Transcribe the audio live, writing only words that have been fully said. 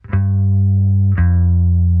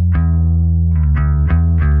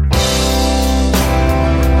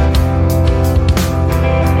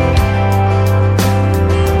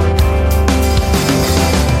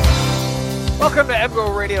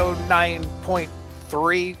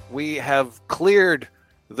9.3, we have cleared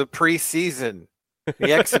the preseason,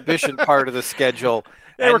 the exhibition part of the schedule.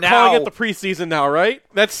 We're calling it the preseason now, right?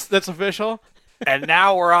 That's official. And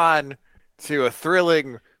now we're on to a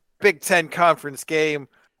thrilling Big Ten conference game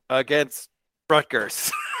against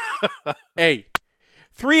Rutgers. Hey,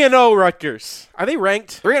 3-0 Rutgers. Are they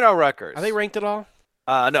ranked? 3-0 Rutgers. Are they ranked at all?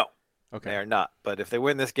 No. Okay. They are not. But if they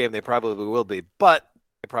win this game, they probably will be. But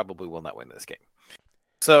they probably will not win this game.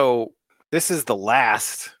 So this is the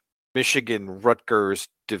last Michigan-Rutgers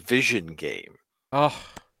division game. Oh.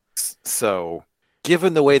 So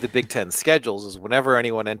given the way the Big Ten schedules is whenever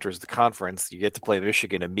anyone enters the conference, you get to play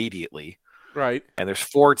Michigan immediately. Right. And there's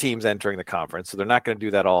 4 teams entering the conference, so they're not going to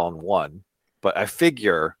do that all in one. But I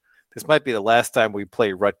figure this might be the last time we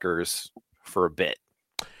play Rutgers for a bit.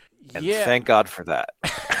 And thank God for that.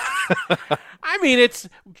 I mean, it's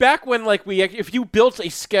back when if you built a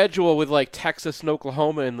schedule with like Texas and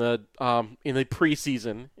Oklahoma in the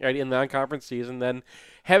preseason, right, in the non-conference season, then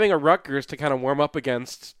having a Rutgers to kind of warm up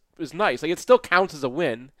against is nice. Like, it still counts as a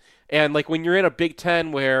win. And like when you're in a Big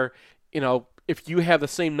Ten where, if you have the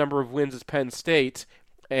same number of wins as Penn State,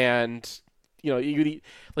 and these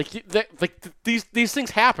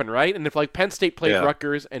things happen, right? And if like Penn State played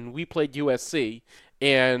Rutgers and we played USC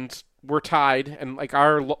and we're tied, and like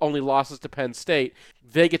our only losses to Penn State,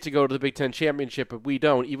 they get to go to the Big Ten championship, but we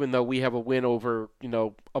don't, even though we have a win over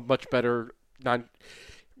a much better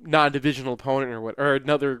non-divisional opponent or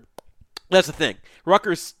another. That's the thing.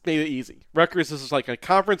 Rutgers made it easy. Rutgers is like a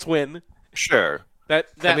conference win. Sure. It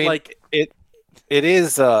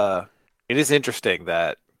is interesting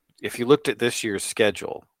that if you looked at this year's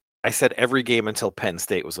schedule, I said every game until Penn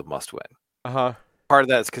State was a must-win. Uh-huh. Part of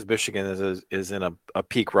that is because Michigan is in a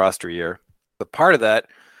peak roster year. But part of that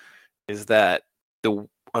is that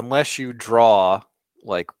unless you draw,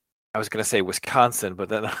 like I was going to say Wisconsin, but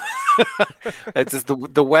then it's just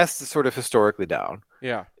the West is sort of historically down.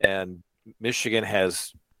 Yeah. And Michigan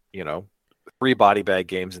has, 3 body bag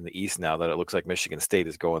games in the East now that it looks like Michigan State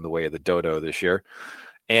is going the way of the dodo this year.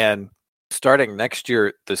 And starting next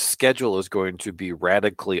year, the schedule is going to be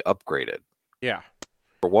radically upgraded. Yeah.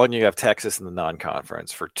 For one, you have Texas in the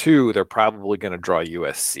non-conference. For 2, they're probably going to draw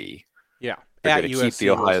USC. Yeah. They're going to keep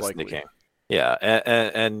the Ohio State game. Yeah,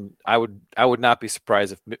 and I would not be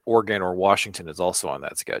surprised if Oregon or Washington is also on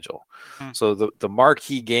that schedule. So the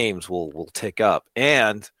marquee games will tick up,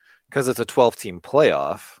 and because it's a 12-team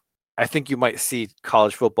playoff, I think you might see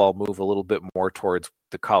college football move a little bit more towards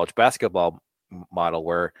the college basketball model,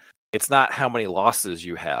 where it's not how many losses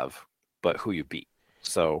you have, but who you beat.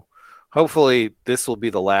 So hopefully this will be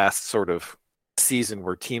the last sort of season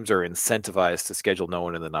where teams are incentivized to schedule no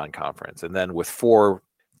one in the non-conference, and then with 4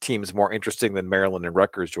 teams more interesting than Maryland and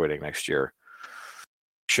Rutgers joining next year,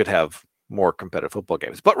 should have more competitive football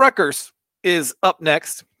games. But Rutgers is up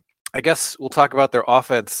next. I guess we'll talk about their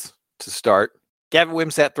offense to start. Gavin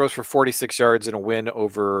Wimsatt throws for 46 yards in a win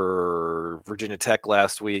over Virginia Tech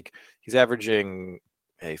last week. He's averaging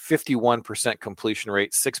a 51% completion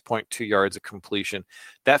rate, 6.2 yards of completion.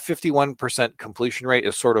 That 51% completion rate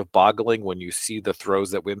is sort of boggling when you see the throws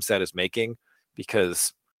that Wimsatt is making,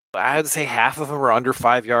 because I'd say half of them are under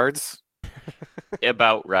 5 yards.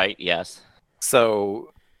 About right, yes.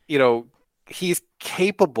 So, he's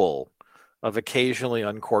capable of occasionally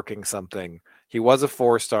uncorking something. He was a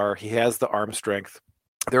 4-star. He has the arm strength.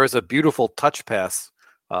 There was a beautiful touch pass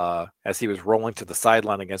as he was rolling to the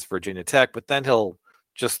sideline against Virginia Tech, but then he'll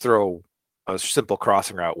just throw a simple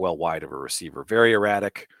crossing route well wide of a receiver. Very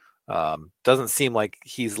erratic. Doesn't seem like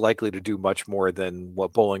he's likely to do much more than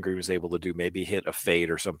what Bowling Green was able to do, maybe hit a fade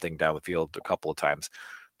or something down the field a couple of times,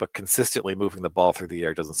 but consistently moving the ball through the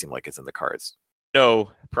air doesn't seem like it's in the cards.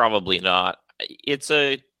 No, probably not. It's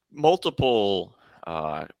a multiple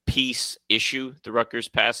piece issue, the Rutgers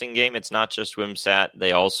passing game. It's not just Wimsatt.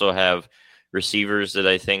 They also have receivers that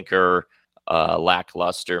I think are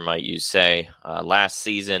lackluster, might you say. Last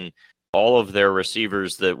season, all of their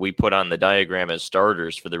receivers that we put on the diagram as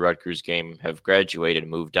starters for the Rutgers game have graduated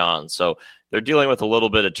and moved on. So they're dealing with a little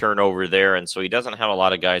bit of turnover there. And so he doesn't have a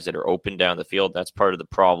lot of guys that are open down the field. That's part of the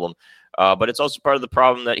problem. But it's also part of the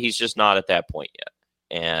problem that he's just not at that point yet.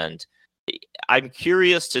 And I'm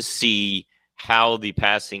curious to see how the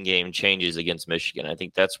passing game changes against Michigan. I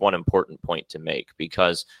think that's one important point to make,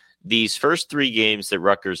 because these first 3 games that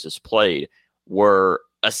Rutgers has played were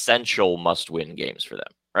essential must-win games for them.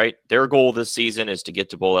 Right? Their goal this season is to get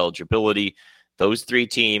to bowl eligibility. Those 3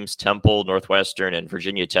 teams, Temple, Northwestern, and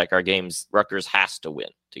Virginia Tech, are games Rutgers has to win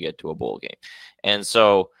to get to a bowl game. And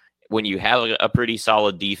so when you have a pretty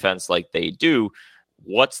solid defense like they do,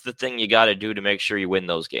 what's the thing you got to do to make sure you win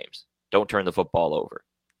those games? Don't turn the football over.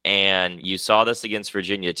 And you saw this against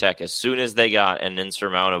Virginia Tech. As soon as they got an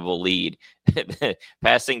insurmountable lead, the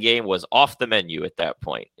passing game was off the menu at that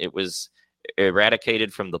point. It was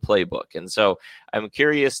eradicated from the playbook. And so I'm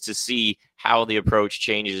curious to see how the approach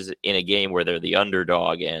changes in a game where they're the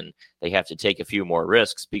underdog and they have to take a few more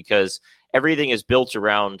risks, because everything is built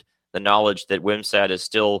around the knowledge that Wimsatt is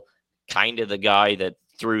still kind of the guy that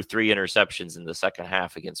threw 3 interceptions in the second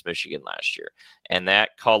half against Michigan last year. And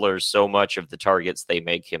that colors so much of the targets they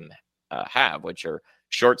make him have, which are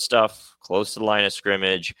short stuff, close to the line of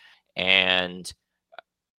scrimmage, and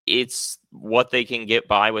it's what they can get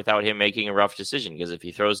by without him making a rough decision. Because if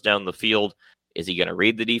he throws down the field, is he going to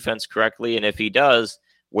read the defense correctly? And if he does,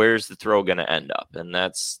 where's the throw going to end up? And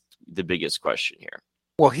that's the biggest question here.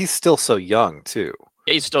 Well, he's still so young, too.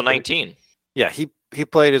 Yeah, he's still 19. Yeah, he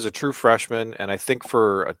played as a true freshman, and I think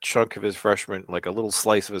for a chunk of his freshman, like a little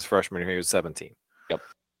slice of his freshman year, he was 17. Yep.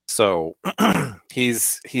 So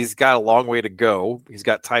he's got a long way to go. He's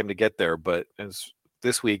got time to get there, but as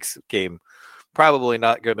this week's game probably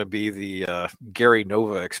not going to be the Gary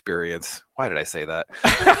Nova experience. Why did I say that?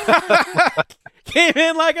 Came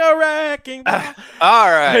in like a wrecking ball. All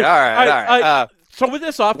right. So with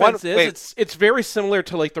this offense, it's very similar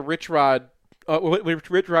to like the Rich Rod. What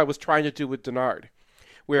Rich Rod was trying to do with Denard.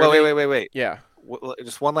 Wait. Yeah.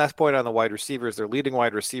 Just one last point on the wide receivers. Their leading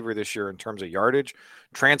wide receiver this year in terms of yardage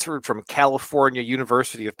transferred from California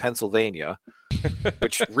University of Pennsylvania,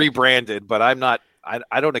 which rebranded, but I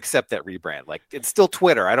don't accept that rebrand. Like, it's still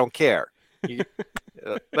Twitter. I don't care.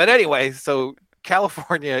 But anyway, so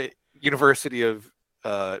California University of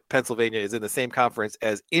Pennsylvania is in the same conference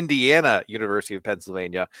as Indiana University of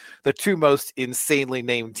Pennsylvania, the two most insanely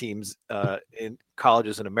named teams in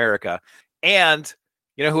colleges in America. And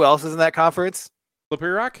you know who else is in that conference?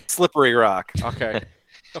 Slippery Rock? Slippery Rock. Okay.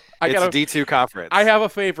 It's a D2 conference. I have a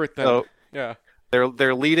favorite then. So, yeah.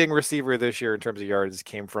 Their leading receiver this year in terms of yards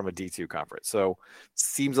came from a D2 conference. So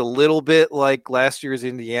seems a little bit like last year's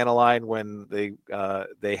Indiana line when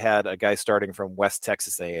they had a guy starting from West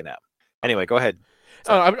Texas A&M. Anyway, go ahead.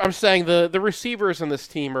 I'm saying the receivers on this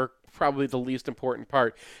team are probably the least important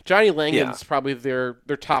part. Johnny Langan's probably their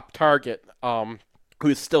top target,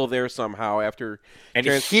 who's still there somehow after. And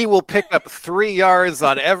he will pick up 3 yards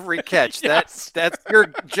on every catch. Yes. That's your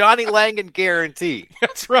Johnny Langan guarantee.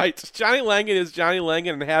 That's right. Johnny Langan is Johnny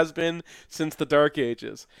Langan and has been since the Dark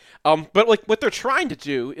Ages. But like what they're trying to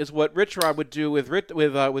do is what Rich Rod would do with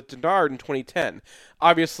Denard in 2010.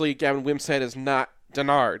 Obviously, Gavin Wimsatt is not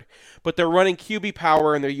Denard, but they're running QB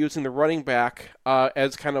power and they're using the running back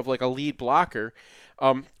as kind of like a lead blocker.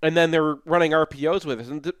 And then they're running RPOs with us.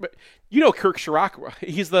 And Kirk Shirakawa,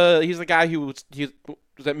 he's the guy who was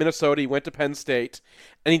at Minnesota. He went to Penn State,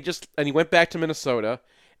 and he went back to Minnesota,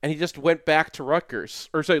 and he just went back to Rutgers,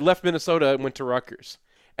 or sorry, left Minnesota and went to Rutgers.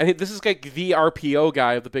 And this is like the RPO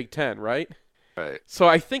guy of the Big Ten, right? Right. So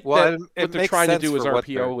I think what they're trying to do is for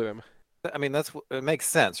RPO with him. I mean, it makes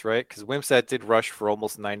sense, right? Because Wimsatt did rush for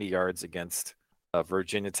almost 90 yards against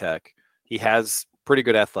Virginia Tech. He has pretty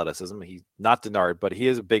good athleticism. He's not Denard, but he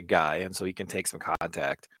is a big guy, and so he can take some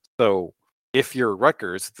contact. So if you're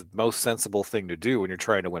Rutgers, the most sensible thing to do when you're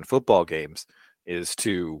trying to win football games is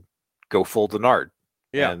to go full Denard.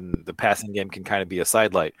 Yeah. And the passing game can kind of be a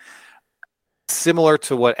sidelight. Similar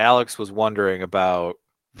to what Alex was wondering about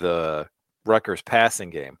the Rutgers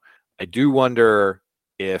passing game, I do wonder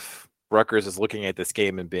if Rutgers is looking at this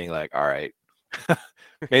game and being like, all right,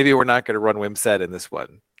 maybe we're not going to run Wimsatt in this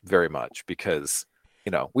one very much because,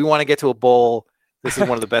 we want to get to a bowl. This is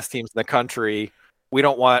one of the best teams in the country. We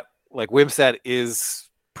don't want, Wimsatt is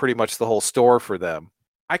pretty much the whole store for them.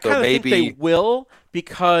 I kind of think they will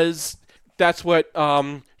because that's what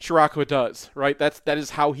Shirakawa does, right? That is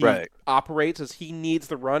how he operates, is he needs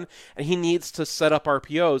the run and he needs to set up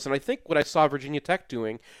RPOs. And I think what I saw Virginia Tech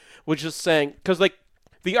doing was just saying, because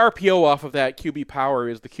the RPO off of that QB power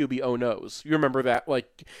is the QB oh-no's. You remember that, where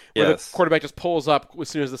the quarterback just pulls up as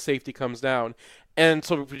soon as the safety comes down. And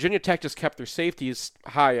so Virginia Tech just kept their safeties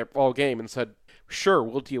high all game and said, sure,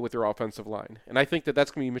 we'll deal with their offensive line. And I think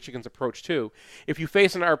that's going to be Michigan's approach too. If you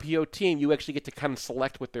face an RPO team, you actually get to kind of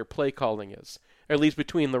select what their play calling is, at least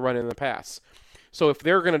between the run and the pass. So if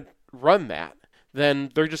they're going to run that,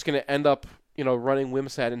 then they're just going to end up running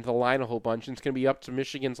Wimsatt into the line a whole bunch, and it's going to be up to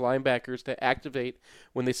Michigan's linebackers to activate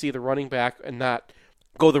when they see the running back and not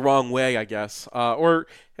go the wrong way, I guess, or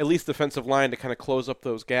at least defensive line to kind of close up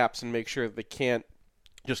those gaps and make sure that they can't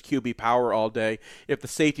just QB power all day if the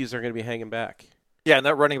safeties are going to be hanging back. Yeah, and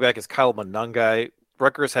that running back is Kyle Monungai.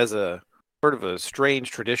 Rutgers has a sort of a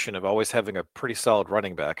strange tradition of always having a pretty solid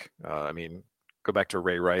running back. Go back to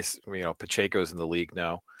Ray Rice. Pacheco's in the league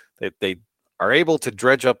now. They are able to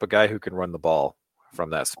dredge up a guy who can run the ball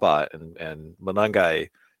from that spot, and Monangai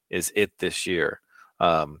is it this year.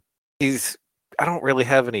 I don't really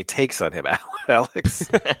have any takes on him, Alex.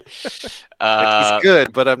 He's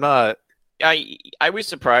good, but I'm not. I was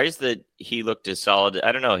surprised that he looked as solid.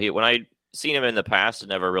 I don't know. When I seen him in the past, it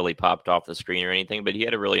never really popped off the screen or anything, but he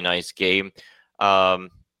had a really nice game.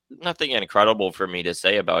 Nothing incredible for me to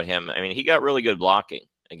say about him. I mean, he got really good blocking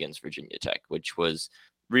against Virginia Tech, which was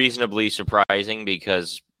reasonably surprising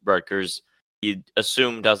because Rutgers, you'd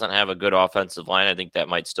assume, doesn't have a good offensive line. I think that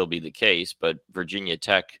might still be the case, but Virginia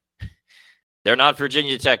Tech, they're not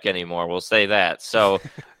Virginia Tech anymore. We'll say that. So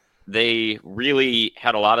they really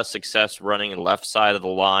had a lot of success running the left side of the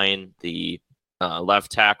line. The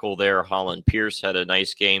left tackle there, Holland Pierce, had a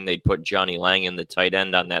nice game. They put Johnny Lang in the tight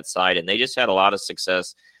end on that side, and they just had a lot of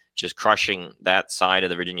success just crushing that side of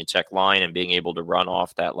the Virginia Tech line and being able to run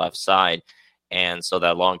off that left side. And so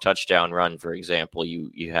that long touchdown run, for example,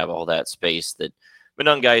 you have all that space that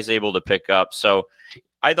Monangai is able to pick up. So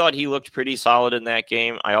I thought he looked pretty solid in that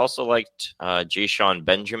game. I also liked Jayshon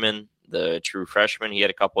Benjamin, the true freshman. He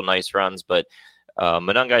had a couple nice runs, but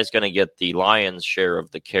Monangai is going to get the Lions' share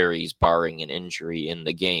of the carries, barring an injury in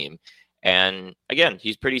the game. And again,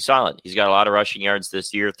 he's pretty solid. He's got a lot of rushing yards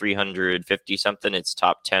this year, 350-something. It's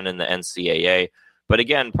top 10 in the NCAA. But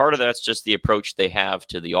again, part of that's just the approach they have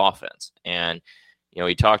to the offense. And,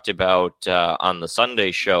 he talked about on the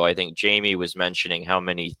Sunday show, I think Jamie was mentioning how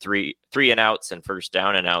many three and outs and first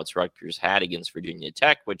down and outs Rutgers had against Virginia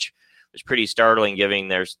Tech, which was pretty startling given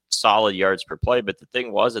their solid yards per play. But the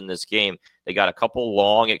thing was, in this game, they got a couple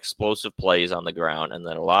long explosive plays on the ground and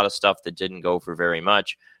then a lot of stuff that didn't go for very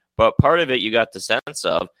much. But part of it you got the sense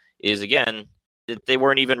of is, again, that they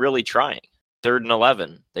weren't even really trying. 3rd and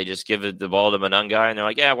 11. They just give the ball to Monangai, and they're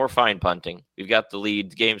like, yeah, we're fine punting. We've got the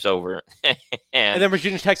lead. The game's over. and then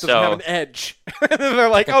Virginia Tech doesn't have an edge. They're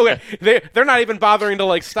like, oh, they're not even bothering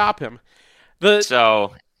to, stop him. It's...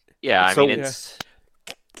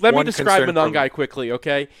 Let me describe Monangai quickly,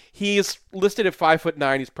 okay? He's listed at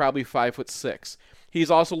 5'9". He's probably 5'6".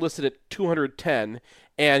 He's also listed at 210,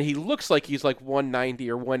 and he looks like he's like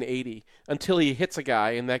 190 or 180 until he hits a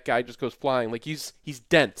guy, and that guy just goes flying. Like he's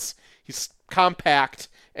dense. He's compact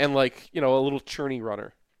and a little churny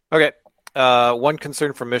runner. Okay. One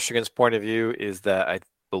concern from Michigan's point of view is that I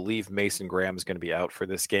believe Mason Graham is going to be out for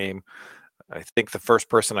this game. I think the first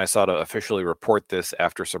person I saw to officially report this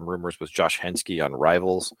after some rumors was Josh Henske on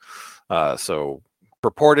Rivals. So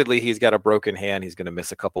purportedly he's got a broken hand. He's going to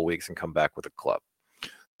miss a couple weeks and come back with a club.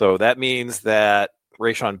 So that means that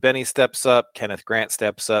Rayshawn Benny steps up, Kenneth Grant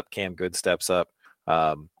steps up, Cam Good steps up.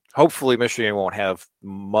 Hopefully Michigan won't have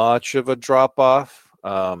much of a drop off.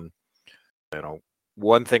 One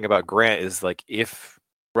thing about Grant is if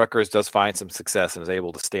Rutgers does find some success and is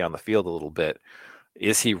able to stay on the field a little bit,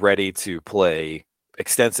 is he ready to play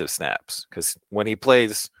extensive snaps? Because when he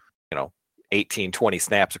plays, 18, 20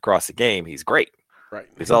 snaps across the game, he's great. Right.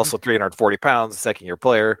 He's also 340 pounds, second-year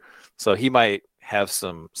player. So he might have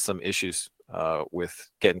some issues with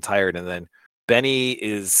getting tired. And then Benny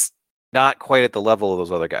is not quite at the level of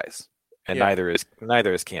those other guys. And neither is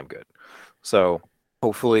Cam Good. So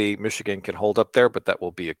hopefully Michigan can hold up there, but that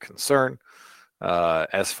will be a concern.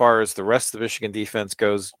 As far as the rest of the Michigan defense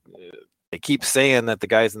goes, they keep saying that the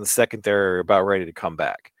guys in the secondary are about ready to come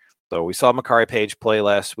back. So we saw Makari Page play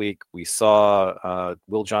last week. We saw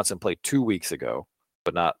Will Johnson play 2 weeks ago,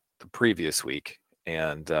 but not the previous week.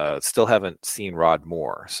 And still haven't seen Rod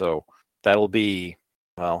Moore. So that'll be,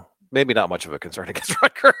 maybe not much of a concern against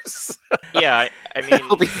Rutgers. Yeah, I mean,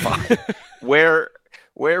 it'll be fine. Where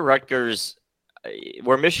Michigan's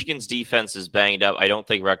defense is banged up, I don't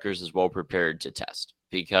think Rutgers is well prepared to test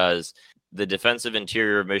because the defensive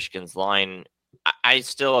interior of Michigan's line, I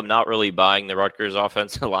still am not really buying the Rutgers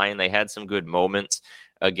offensive line. They had some good moments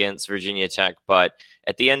against Virginia Tech, but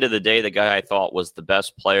at the end of the day, the guy I thought was the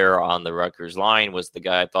best player on the Rutgers line was the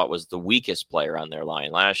guy I thought was the weakest player on their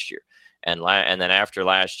line last year. And then after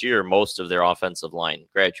last year, most of their offensive line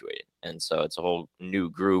graduated. And so it's a whole new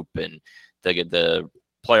group. And the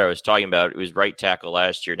player I was talking about, it was right tackle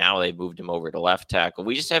last year. Now they've moved him over to left tackle.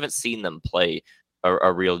 We just haven't seen them play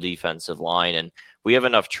a real defensive line. And we have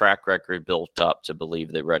enough track record built up to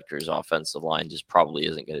believe that Rutgers' offensive line just probably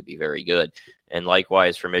isn't going to be very good. And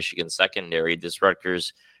likewise for Michigan secondary, this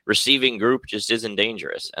Rutgers receiving group just isn't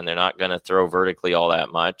dangerous. And they're not going to throw vertically all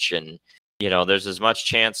that much. And there's as much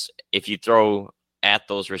chance if you throw at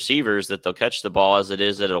those receivers that they'll catch the ball as it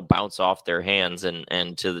is that it'll bounce off their hands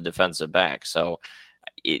and to the defensive back. So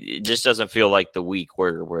it just doesn't feel like the week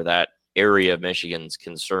where that area of Michigan's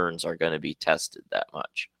concerns are going to be tested that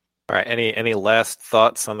much. All right. Any last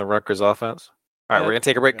thoughts on the Rutgers offense? All right, we're going to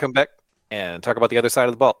take a break, come back, and talk about the other side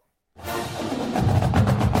of the ball.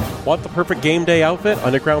 Want the perfect game day outfit?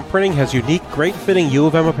 Underground Printing has unique, great-fitting U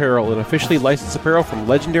of M apparel and officially licensed apparel from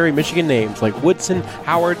legendary Michigan names like Woodson,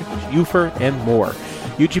 Howard, Ufer, and more.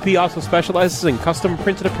 UGP also specializes in custom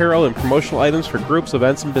printed apparel and promotional items for groups,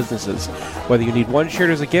 events, and businesses. Whether you need one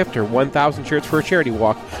shirt as a gift or 1,000 shirts for a charity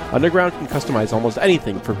walk, Underground can customize almost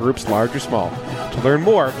anything for groups large or small. To learn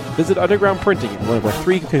more, visit Underground Printing at one of our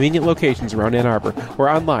 3 convenient locations around Ann Arbor or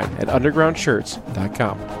online at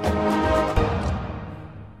undergroundshirts.com.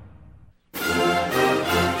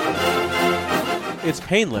 It's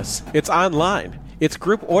painless. It's online. It's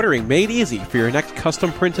group ordering made easy for your next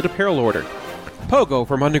custom printed apparel order. Pogo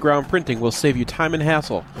from Underground Printing will save you time and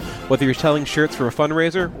hassle. Whether you're selling shirts for a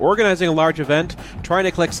fundraiser, organizing a large event, trying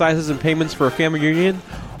to collect sizes and payments for a family reunion,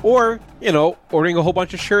 or, ordering a whole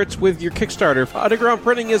bunch of shirts with your Kickstarter, Underground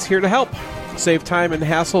Printing is here to help. Save time and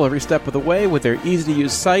hassle every step of the way with their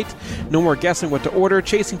easy-to-use site. No more guessing what to order,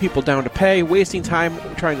 chasing people down to pay, wasting time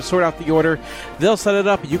trying to sort out the order. They'll set it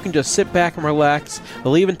up, you can just sit back and relax.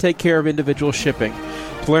 They'll even take care of individual shipping.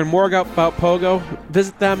 To learn more about Pogo,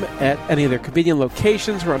 visit them at any of their convenient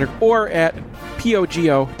locations or at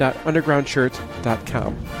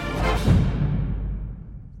pogo.undergroundshirts.com.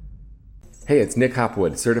 Hey, it's Nick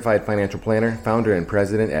Hopwood, Certified Financial Planner, founder and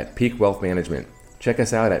president at Peak Wealth Management. Check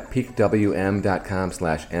us out at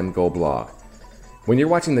peakwm.com/mgoblog. When you're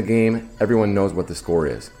watching the game, everyone knows what the score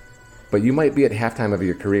is. But you might be at halftime of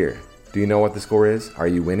your career. Do you know what the score is? Are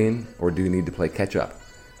you winning, or do you need to play catch-up?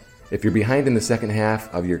 If you're behind in the second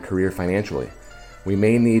half of your career financially, we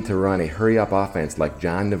may need to run a hurry-up offense like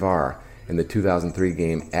John Navarre in the 2003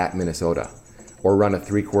 game at Minnesota, or run a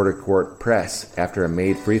three-quarter court press after a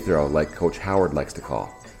made free throw like Coach Howard likes to call.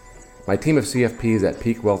 My team of CFPs at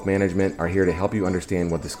Peak Wealth Management are here to help you understand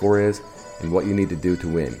what the score is and what you need to do to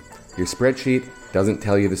win. Your spreadsheet doesn't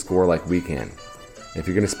tell you the score like we can. If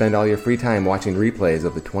you're going to spend all your free time watching replays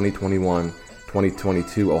of the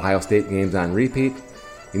 2021-2022 Ohio State games on repeat,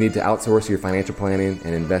 you need to outsource your financial planning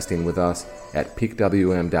and investing with us at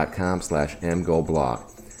peakwm.com/mgoblog.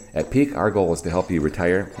 At Peak, our goal is to help you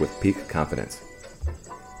retire with peak confidence.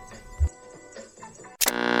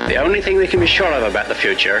 The only thing we can be sure of about the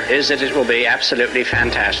future is that it will be absolutely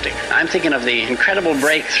fantastic. I'm thinking of the incredible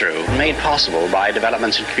breakthrough made possible by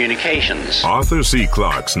developments in communications. Arthur C.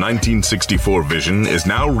 Clarke's 1964 vision is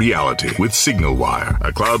now reality with SignalWire,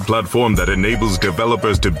 a cloud platform that enables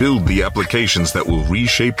developers to build the applications that will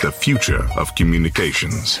reshape the future of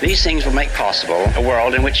communications. These things will make possible a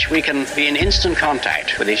world in which we can be in instant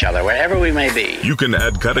contact with each other wherever we may be. You can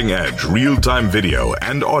add cutting-edge, real-time video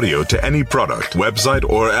and audio to any product, website,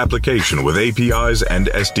 or application with APIs and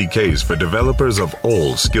SDKs for developers of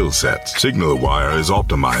all skill sets. SignalWire is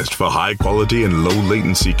optimized for high-quality and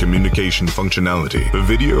low-latency communication functionality for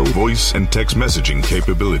video, voice, and text messaging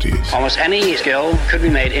capabilities. Almost any skill could be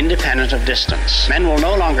made independent of distance. Men will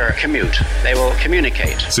no longer commute. They will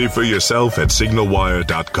communicate. See for yourself at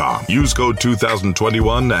signalwire.com. Use code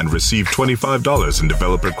 2021 and receive $25 in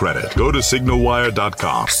developer credit. Go to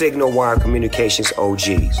signalwire.com. SignalWire Communications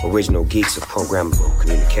OGs, original geeks of programmable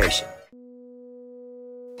communication. You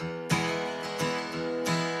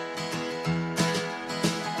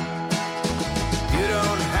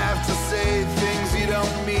don't have to say things you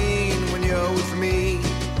don't mean when you're with me.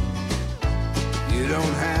 You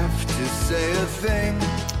don't have to say a thing.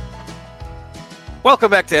 Welcome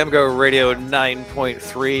back to MGoRadio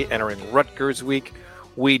 9.3, entering Rutgers Week.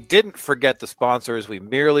 We didn't forget the sponsors. We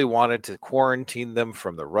merely wanted to quarantine them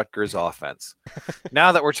from the Rutgers offense.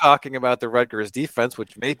 Now that we're talking about the Rutgers defense,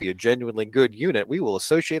 which may be a genuinely good unit, we will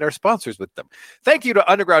associate our sponsors with them. Thank you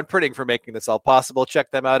to Underground Printing for making this all possible.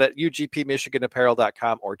 Check them out at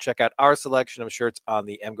ugpmichiganapparel.com or check out our selection of shirts on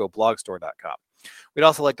the mgoblogstore.com. We'd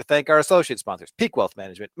also like to thank our associate sponsors, Peak Wealth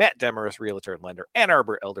Management, Matt Demarest, Realtor and Lender, Ann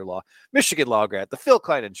Arbor Elder Law, Michigan Law Grant, the Phil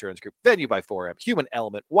Klein Insurance Group, Venue by 4M, Human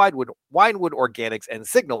Element, Winewood Organics, and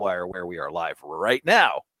SignalWire, where we are live right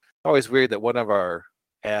now. Always weird that one of our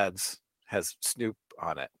ads has Snoop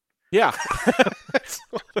on it. Yeah. It's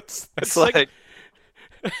like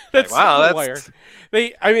that's wow, that's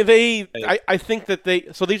I think that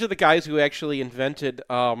so these are the guys who actually invented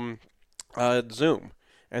Zoom,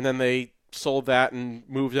 and then they sold that and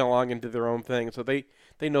moved along and did their own thing. So they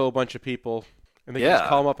know a bunch of people, and they just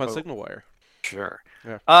call them up on SignalWire. Sure.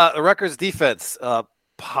 Yeah. The Rutgers defense,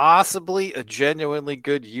 possibly a genuinely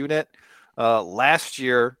good unit. Last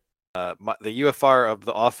year, the UFR of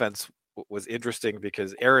the offense was interesting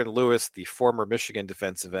because Aaron Lewis, the former Michigan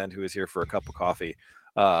defensive end who was here for a cup of coffee,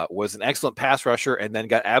 was an excellent pass rusher and then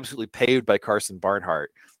got absolutely paved by Carson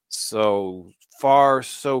Barnhart. So far,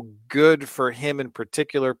 so good for him in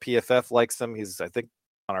particular. PFF likes him. He's, I think,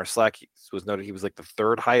 on our Slack, he was noted he was like the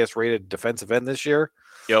third highest rated defensive end this year.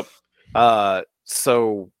 Yep.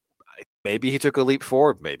 So maybe he took a leap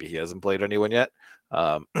forward. Maybe he hasn't played anyone yet.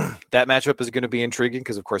 That matchup is going to be intriguing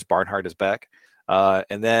because, of course, Barnhart is back.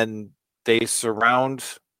 And then they surround.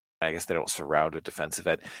 I guess they don't surround a defensive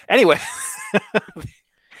end. Anyway,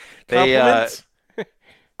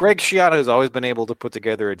 Greg Schiano has always been able to put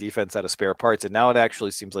together a defense out of spare parts, and now it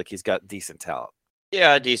actually seems like he's got decent talent.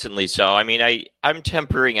 Yeah, decently so. I mean, I'm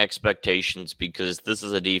tempering expectations because this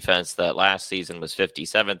is a defense that last season was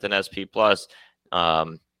 57th in SP+. A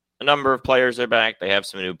number of players are back. They have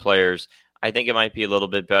some new players. I think it might be a little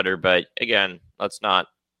bit better, but again, let's not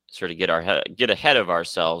sort of get ahead of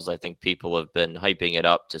ourselves. I think people have been hyping it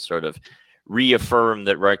up to sort of reaffirm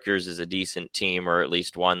that Rutgers is a decent team, or at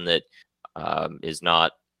least one that is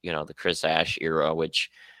not, the Chris Ash era, which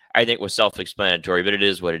I think was self-explanatory, but it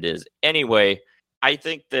is what it is. Anyway, I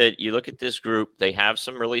think that you look at this group, they have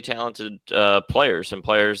some really talented players, some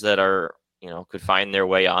players that are, could find their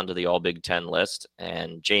way onto the All Big Ten list.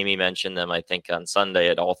 And Jamie mentioned them, I think, on Sunday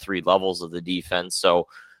at all three levels of the defense. So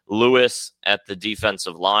Lewis at the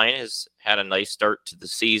defensive line has had a nice start to the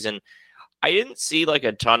season. I didn't see like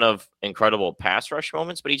a ton of incredible pass rush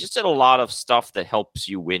moments, but he just did a lot of stuff that helps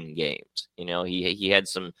you win games. He had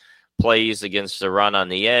some plays against the run on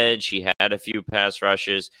the edge. He had a few pass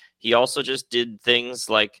rushes. He also just did things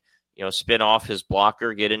like, spin off his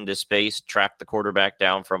blocker, get into space, track the quarterback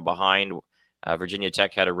down from behind. Virginia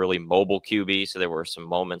Tech had a really mobile QB, so there were some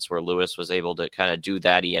moments where Lewis was able to kind of do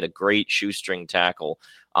that. He had a great shoestring tackle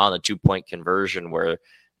on the 2-point conversion where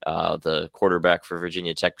the quarterback for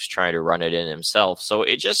Virginia Tech was trying to run it in himself. So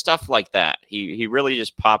it's just stuff like that. He really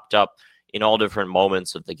just popped up in all different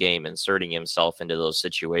moments of the game, inserting himself into those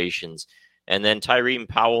situations. And then Tyreen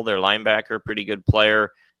Powell, their linebacker, pretty good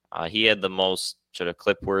player. He had the most sort of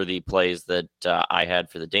clip-worthy plays that I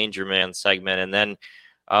had for the Danger Man segment. And then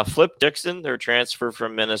Flip Dixon, their transfer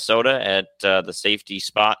from Minnesota at the safety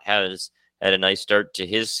spot, had a nice start to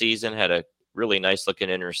his season, had a really nice-looking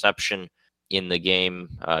interception in the game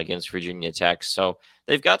against Virginia Tech. So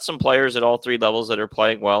they've got some players at all three levels that are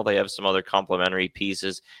playing well. They have some other complementary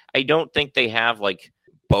pieces. I don't think they have like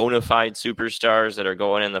bona fide superstars that are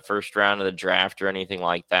going in the first round of the draft or anything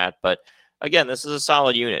like that. But again, this is a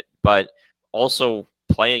solid unit. But also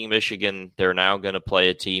playing Michigan, they're now going to play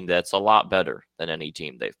a team that's a lot better than any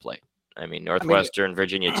team they've played. I mean, Northwestern,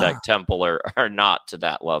 Virginia Tech, Temple are not to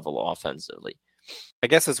that level offensively. I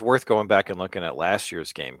guess it's worth going back and looking at last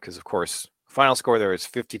year's game because, of course, final score there is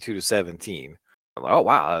 52-17. Oh,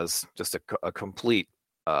 wow, that was just a complete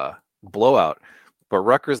blowout. But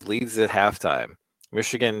Rutgers leads at halftime.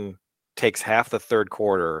 Michigan takes half the third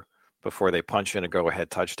quarter before they punch in a go-ahead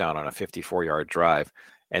touchdown on a 54-yard drive.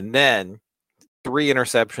 And then 3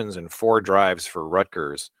 interceptions and 4 drives for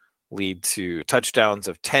Rutgers lead to touchdowns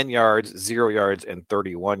of 10 yards, 0 yards, and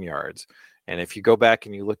 31 yards. And if you go back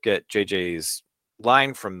and you look at JJ's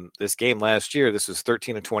line from this game last year, this was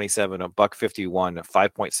 13 of 27, $151,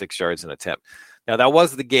 5.6 yards an attempt. Now, that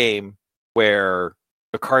was the game where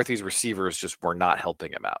McCarthy's receivers just were not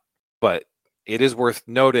helping him out. But it is worth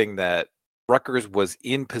noting that Rutgers was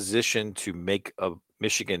in position to make a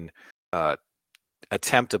Michigan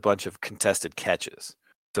attempt a bunch of contested catches.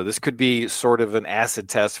 So this could be sort of an acid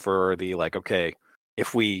test for the, like, okay,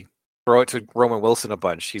 if we throw it to Roman Wilson a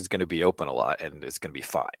bunch, he's going to be open a lot and it's going to be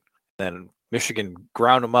fine. Then Michigan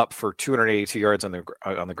ground them up for 282 yards on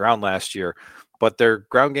the ground last year, but their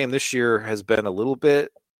ground game this year has been a little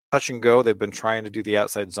bit touch and go. They've been trying to do the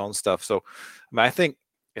outside zone stuff. So I think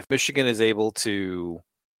if Michigan is able to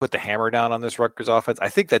put the hammer down on this Rutgers offense, I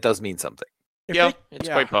think that does mean something. It's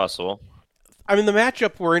quite possible. I mean, the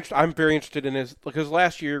matchup I'm very interested in is because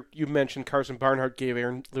last year you mentioned Carson Barnhart gave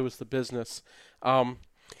Aaron Lewis the business.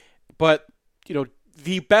 But,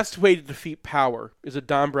 the best way to defeat power is a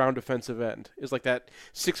Don Brown defensive end. Is like that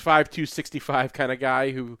 6'5", 265 kind of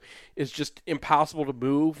guy who is just impossible to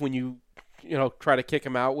move when you try to kick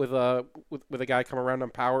him out with a guy come around on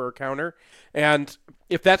power or counter. And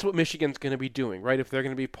if that's what Michigan's going to be doing, right? If they're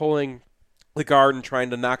going to be pulling the guard and trying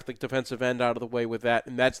to knock the defensive end out of the way with that,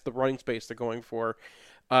 and that's the running space they're going for,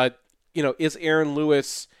 is Aaron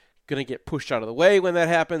Lewis going to get pushed out of the way when that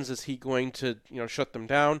happens? Is he going to, shut them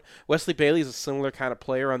down? Wesley Bailey is a similar kind of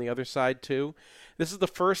player on the other side too. This is the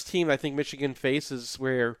first team I think Michigan faces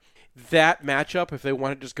where that matchup, if they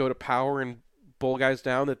want to just go to power and bull guys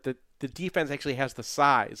down, that the defense actually has the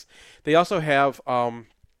size. They also have an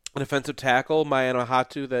offensive tackle, Mayan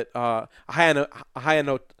Ahatu,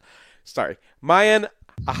 Mayan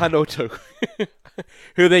Ahanotu.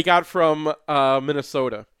 who they got from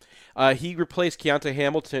Minnesota. He replaced Keontae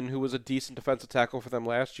Hamilton, who was a decent defensive tackle for them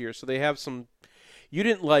last year. So they have some. You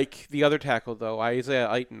didn't like the other tackle though, Isaiah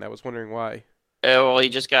Eiton. I was wondering why. Well, he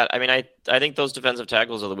just got. I mean, I think those defensive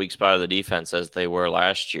tackles are the weak spot of the defense, as they were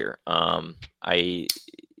last year.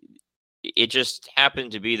 It just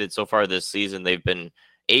happened to be that so far this season they've been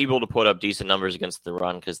able to put up decent numbers against the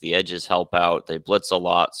run because the edges help out. They blitz a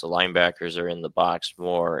lot, so linebackers are in the box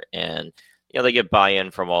more, and they get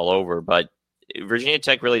buy-in from all over. But Virginia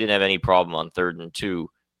Tech really didn't have any problem on 3rd and 2,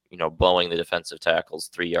 blowing the defensive tackles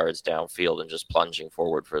 3 yards downfield and just plunging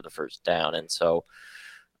forward for the first down. And so,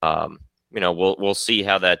 we'll see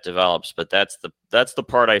how that develops. But that's the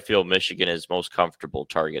part I feel Michigan is most comfortable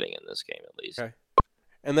targeting in this game, at least. Okay.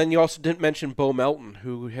 And then you also didn't mention Bo Melton,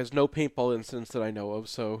 who has no paintball incidents that I know of.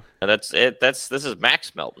 So and that's it. This is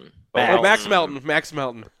Max Melton. Max Melton.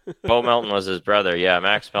 Bo Melton was his brother. Yeah,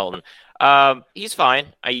 Max Melton. He's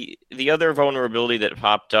fine. The other vulnerability that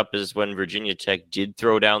popped up is when Virginia Tech did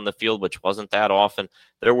throw down the field, which wasn't that often.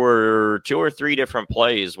 There were 2 or 3 different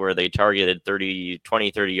plays where they targeted 30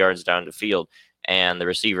 yards down the field, and the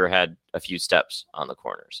receiver had a few steps on the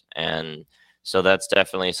corners. And so that's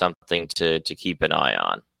definitely something to keep an eye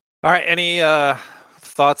on. All right. Any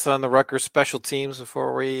thoughts on the Rutgers special teams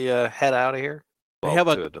before we head out of here? They have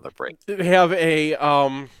another break. They have a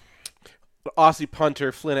Aussie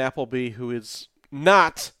punter, Flynn Appleby, who is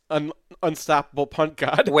not an unstoppable punt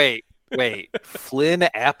god. Wait. Flynn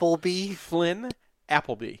Appleby? Flynn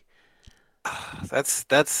Appleby. That's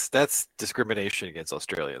discrimination against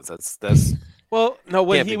Australians. That's. Well, no,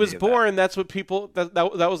 when he was born, that's what people that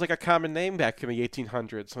was like a common name back in the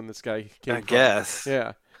 1800s when this guy came from. Guess.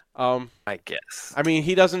 Yeah. I guess. I mean,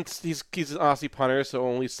 he's an Aussie punter, so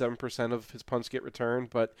only 7% of his punts get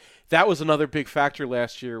returned, but that was another big factor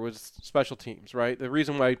last year was special teams, right? The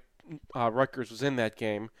reason why Rutgers was in that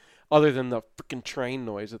game, other than the freaking train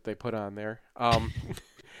noise that they put on there.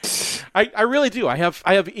 I really do. I have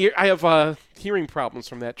hearing problems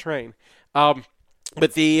from that train. But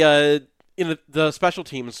the special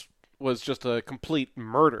teams was just a complete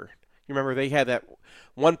murder. You remember they had that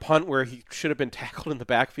one punt where he should have been tackled in the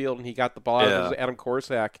backfield and he got the ball out of Adam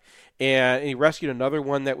Korsak, and he rescued another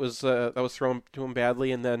one that was thrown to him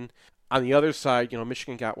badly, and then on the other side,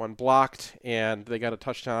 Michigan got one blocked and they got a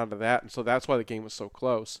touchdown out of that, and so that's why the game was so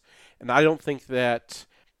close. And I don't think that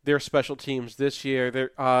their special teams this year,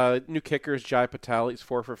 their new kicker is Jai Patel. He's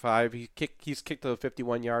 4 for 5. He's kicked a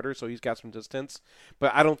 51-yarder, so he's got some distance.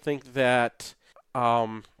 But I don't think that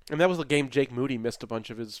and that was the game Jake Moody missed a bunch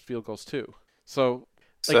of his field goals too. So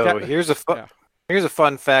here's a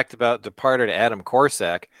fun fact about departed Adam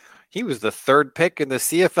Korsak. He was the 3rd pick in the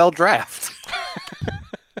CFL draft.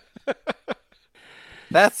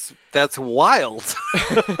 That's wild.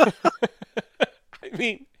 I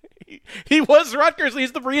mean, he was Rutgers.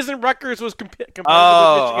 He's the reason Rutgers was competitive with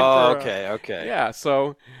Michigan. Okay. Yeah,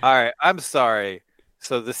 so. All right, I'm sorry.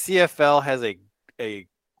 So the CFL has a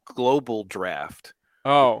global draft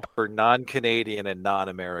for non-Canadian and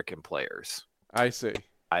non-American players. I see.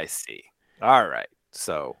 All right.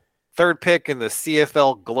 So 3rd pick in the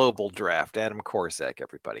CFL global draft, Adam Korsak,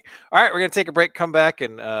 everybody. All right, we're going to take a break, come back,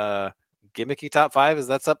 and gimmicky top 5. Is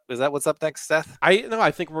that what's up next, Seth?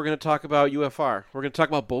 I think we're going to talk about UFR. We're going to talk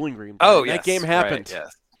about Bowling Green. That game happened. Right,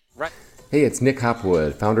 yes. Right. Hey, it's Nick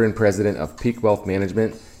Hopwood, founder and president of Peak Wealth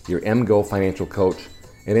Management, your MGO financial coach,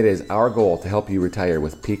 and it is our goal to help you retire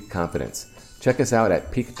with peak confidence. Check us out at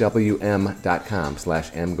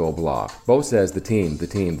peakwm.com/mgoblog. Bo says the team.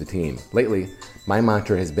 Lately, my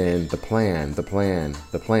mantra has been the plan.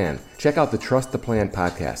 Check out the Trust the Plan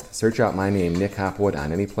podcast. Search out my name, Nick Hopwood,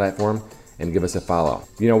 on any platform and give us a follow.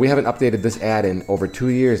 We haven't updated this ad in over 2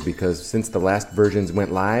 years because since the last versions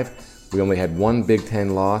went live, we only had one Big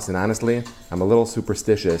Ten loss, and honestly, I'm a little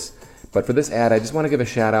superstitious. But for this ad, I just want to give a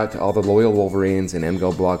shout out to all the loyal Wolverines and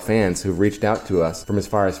MGoBlog fans who've reached out to us from as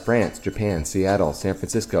far as France, Japan, Seattle, San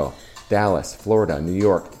Francisco, Dallas, Florida, New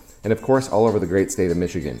York, and of course all over the great state of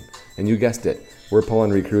Michigan. And you guessed it, we're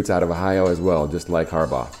pulling recruits out of Ohio as well, just like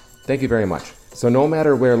Harbaugh. Thank you very much. So no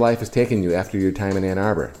matter where life has taken you after your time in Ann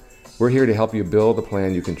Arbor, we're here to help you build a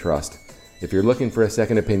plan you can trust. If you're looking for a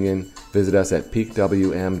second opinion, visit us at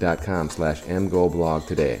peakwm.com/mgoblog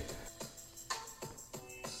today.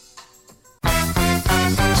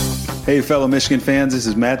 Hey, fellow Michigan fans, this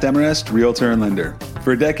is Matt Demarest, Realtor and Lender.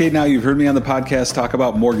 For a decade now, you've heard me on the podcast talk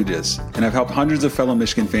about mortgages, and I've helped hundreds of fellow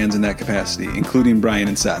Michigan fans in that capacity, including Brian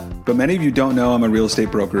and Seth. But many of you don't know I'm a real estate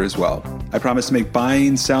broker as well. I promise to make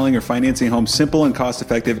buying, selling, or financing a home simple and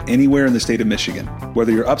cost-effective anywhere in the state of Michigan.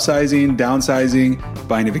 Whether you're upsizing, downsizing,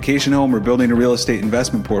 buying a vacation home, or building a real estate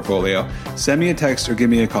investment portfolio, send me a text or give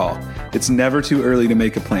me a call. It's never too early to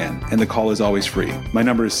make a plan, and the call is always free. My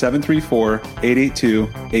number is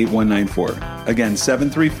 734-882-8194. Again,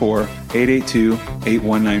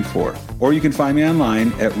 734-882-8194. Or you can find me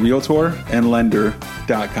online at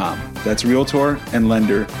realtorandlender.com. That's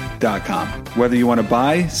realtorandlender.com. Whether you want to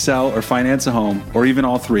buy, sell, or finance a home, or even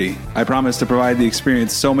all three, I promise to provide the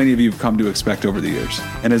experience so many of you have come to expect over the years.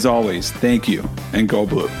 And as always, thank you, and go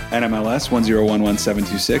blue. NMLS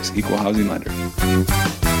 1011726, Equal Housing Lender.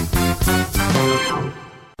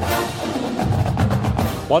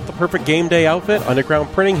 Want the perfect game day outfit? Underground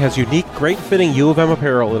Printing has unique, great-fitting U of M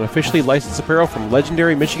apparel and officially licensed apparel from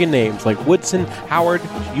legendary Michigan names like Woodson, Howard,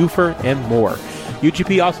 Ufer, and more.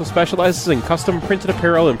 UGP also specializes in custom printed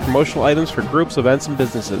apparel and promotional items for groups, events, and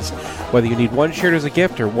businesses. Whether you need one shirt as a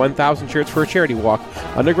gift or 1,000 shirts for a charity walk,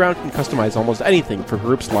 Underground can customize almost anything for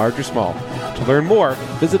groups large or small. To learn more,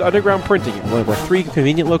 visit Underground Printing at one of our 3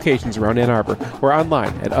 convenient locations around Ann Arbor or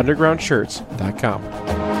online at undergroundshirts.com.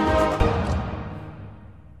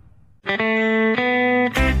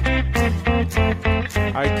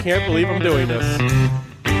 I can't believe I'm doing this.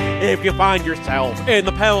 If you find yourself in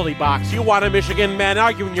the penalty box, you want a Michigan man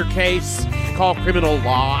arguing your case, call criminal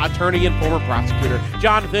law attorney and former prosecutor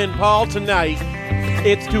Jonathan Paul tonight.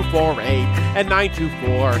 It's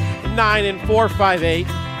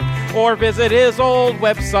 248-924-9458. Or visit his old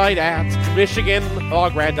website at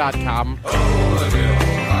michiganlawgrad.com.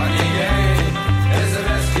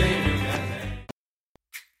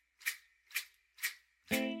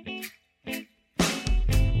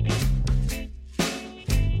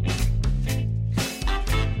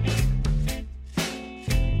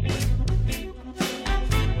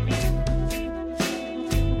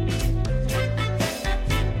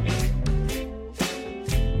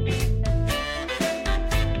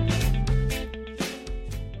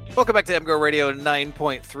 Welcome back to MGoRadio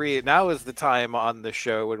 9.3. Now is the time on the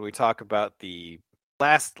show when we talk about the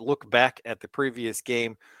last look back at the previous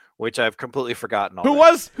game, which I've completely forgotten already.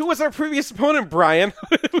 Who was our previous opponent, Brian?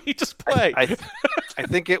 Who did we just play? I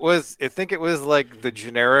think it was like the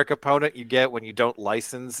generic opponent you get when you don't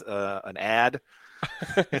license an ad.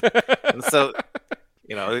 And so,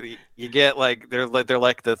 you get like they're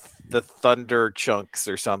like the Thunder Chunks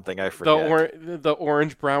or something. I forget. The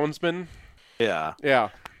Orange Brownsman. Yeah. Yeah.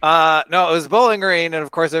 No, it was Bowling Green, and of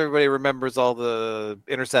course everybody remembers all the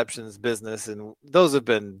interceptions business, and those have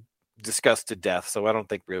been discussed to death, so I don't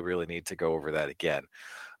think we really need to go over that again.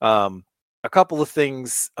 A couple of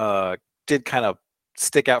things did kind of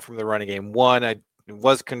stick out from the running game. One, it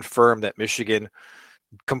was confirmed that Michigan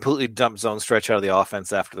completely dumped zone stretch out of the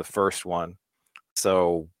offense after the first one,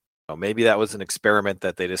 so maybe that was an experiment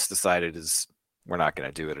that they just decided we're not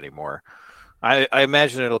going to do it anymore. I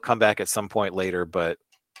imagine it'll come back at some point later, but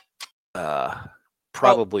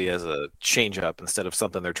probably as a change-up instead of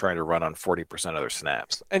something they're trying to run on 40% of their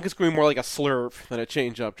snaps. And it's going to be more like a slurve than a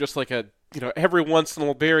change-up, just like every once in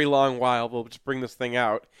a very long while they'll just bring this thing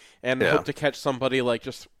out and hope to catch somebody like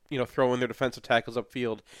just throwing their defensive tackles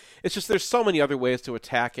upfield. It's just there's so many other ways to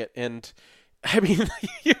attack it, and I mean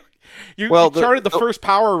you started the first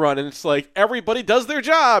power run, and it's like everybody does their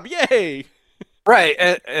job, yay! Right,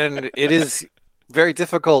 and it is very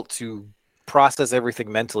difficult to process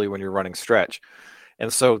everything mentally when you're running stretch.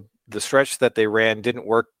 And so the stretch that they ran didn't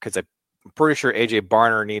work because I'm pretty sure AJ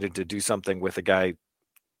Barner needed to do something with a guy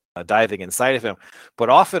diving inside of him. But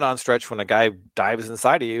often on stretch, when a guy dives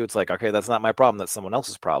inside of you, it's like, okay, that's not my problem. That's someone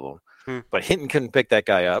else's problem. But Hinton couldn't pick that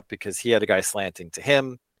guy up because he had a guy slanting to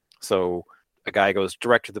him. So a guy goes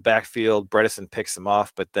direct to the backfield. Bredesen picks him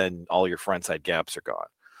off, but then all your frontside gaps are gone.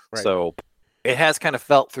 Right. So it has kind of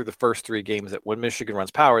felt through the first 3 games that when Michigan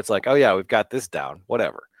runs power, it's like, oh, yeah, we've got this down,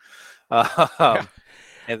 whatever.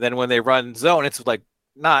 And then when they run zone, it's like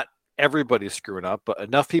not everybody's screwing up, but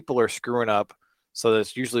enough people are screwing up so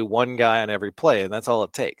there's usually one guy on every play, and that's all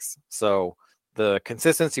it takes. So the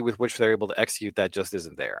consistency with which they're able to execute that just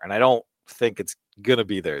isn't there. And I don't think it's going to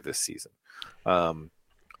be there this season. A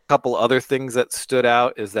couple other things that stood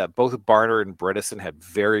out is that both Barner and Bredesen had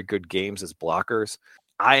very good games as blockers.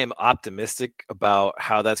 I am optimistic about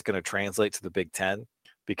how that's going to translate to the Big Ten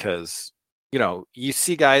because, you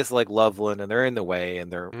see guys like Loveland and they're in the way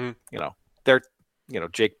and they're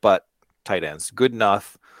Jake Butt tight ends, good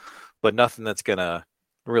enough, but nothing that's going to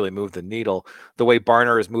really move the needle. The way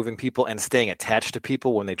Barner is moving people and staying attached to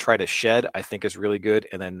people when they try to shed, I think is really good.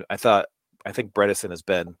 And then I think Bredesen has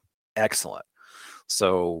been excellent.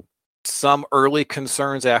 So some early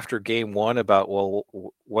concerns after game one about, well,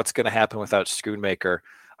 what's going to happen without Schoonmaker.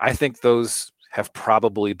 I think those have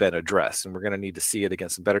probably been addressed, and we're going to need to see it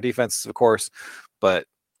against some better defenses, of course, but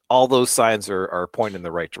all those signs are pointing in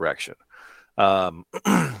the right direction. And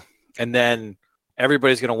then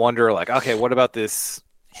everybody's going to wonder, like, okay, what about this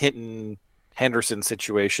Hinton-Henderson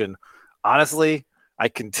situation? Honestly, I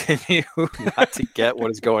continue not to get what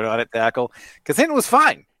is going on at tackle, because Hinton was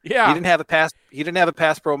fine. Yeah, he didn't have a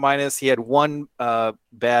pass pro minus. He had one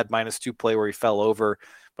bad -2 play where he fell over,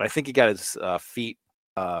 but I think he got his feet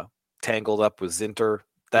tangled up with Zinter.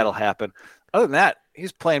 That'll happen. Other than that,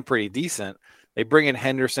 he's playing pretty decent. They bring in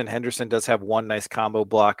Henderson. Henderson does have one nice combo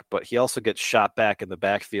block, but he also gets shot back in the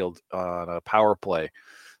backfield on a power play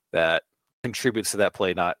that contributes to that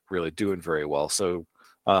play not really doing very well. So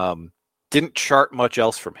didn't chart much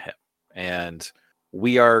else from him. And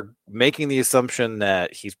we are making the assumption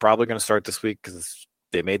that he's probably going to start this week because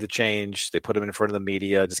they made the change. They put him in front of the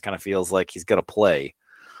media. It just kind of feels like he's going to play.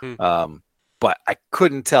 But I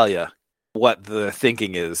couldn't tell you what the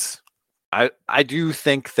thinking is. I do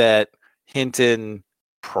think that Hinton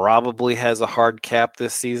probably has a hard cap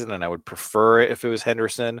this season, and I would prefer it if it was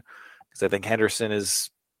Henderson, because I think Henderson is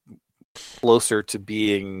closer to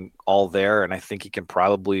being all there, and I think he can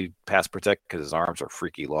probably pass protect because his arms are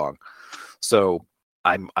freaky long. So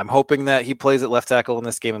I'm hoping that he plays at left tackle in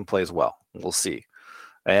this game and plays well. We'll see.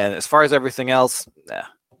 And as far as everything else,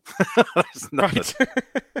 right.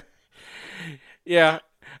 Yeah.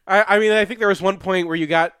 I mean, I think there was one point where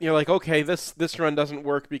you're like, okay, this run doesn't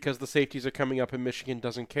work because the safeties are coming up and Michigan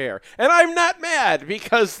doesn't care. And I'm not mad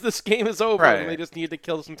because this game is over and they just need to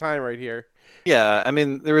kill some time right here. Yeah, I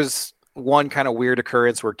mean, there was one kind of weird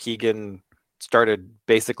occurrence where Keegan started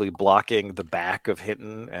basically blocking the back of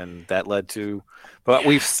Hinton, and that led to. But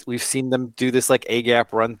we've seen them do this like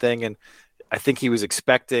A-gap run thing, and I think he was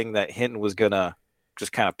expecting that Hinton was gonna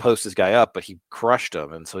just kind of post his guy up, but he crushed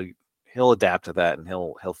him, and so he'll adapt to that and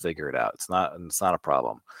he'll figure it out. It's not a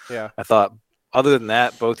problem. Yeah, I thought other than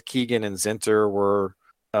that, both Keegan and Zinter were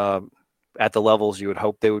at the levels you would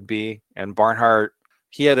hope they would be, and Barnhart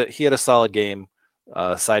he had a solid game.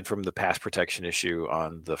 Aside from the pass protection issue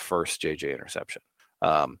on the first JJ interception.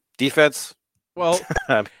 Defense? Well,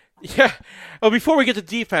 yeah. Well, before we get to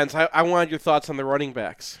defense, I wanted your thoughts on the running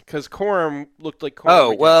backs, because Corum looked like Corum.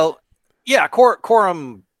 Oh, well, yeah,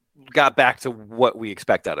 Corum got back to what we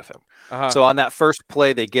expect out of him. So on that first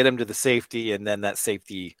play, they get him to the safety, and then that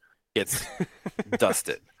safety gets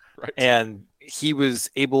dusted. Right. And he was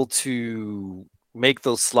able to make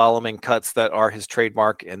those slaloming cuts that are his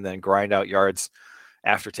trademark and then grind out yards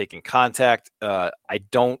after taking contact. I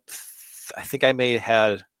think I may have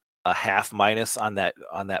had a half minus on that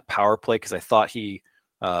power play because I thought he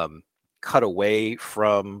cut away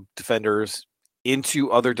from defenders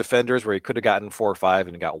into other defenders where he could have gotten 4 or 5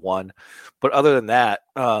 and got 1. But other than that,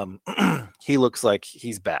 he looks like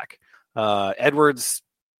he's back. Edwards,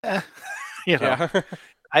 Yeah.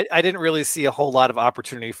 I didn't really see a whole lot of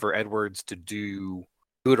opportunity for Edwards to do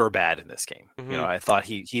good or bad in this game. Mm-hmm. You know, I thought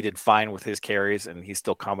he did fine with his carries and he's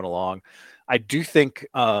still coming along. I do think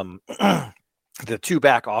the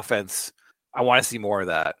 2-back offense, I want to see more of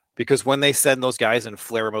that, because when they send those guys in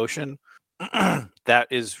flare motion, that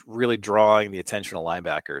is really drawing the attention of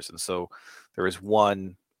linebackers. And so there was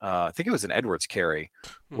one, I think it was an Edwards carry,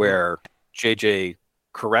 where JJ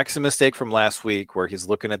corrects a mistake from last week where he's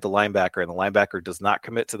looking at the linebacker and the linebacker does not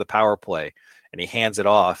commit to the power play and he hands it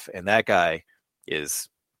off, and that guy is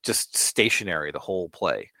just stationary the whole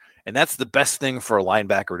play. And that's the best thing for a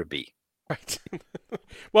linebacker to be. Right.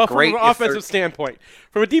 Well, from an offensive standpoint.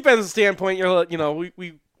 From a defensive standpoint,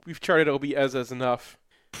 we've charted Obieza as enough.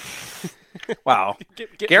 Wow.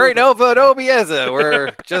 Gary Nova and Obieza.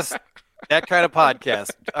 We're just that kind of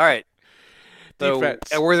podcast. All right. So,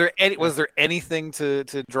 defense. Was there anything to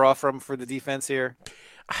draw from for the defense here?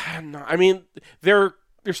 No, I mean, their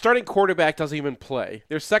starting quarterback doesn't even play.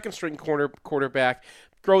 Their second string quarterback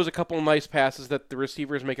throws a couple of nice passes that the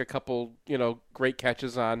receivers make a couple, great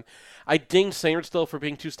catches on. I dinged Sainristil for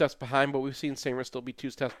being 2 steps behind, but we've seen Sainristil be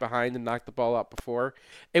 2 steps behind and knock the ball out before.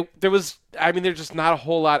 There's just not a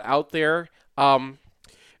whole lot out there.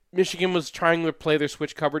 Michigan was trying to play their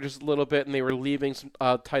switch coverages a little bit, and they were leaving some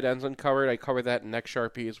tight ends uncovered. I covered that in Next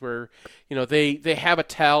Sharpies, where they have a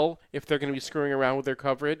tell if they're going to be screwing around with their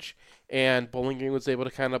coverage, and Bowling Green was able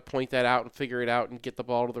to kind of point that out and figure it out and get the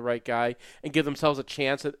ball to the right guy and give themselves a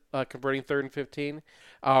chance at converting 3rd and 15.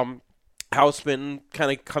 Houseman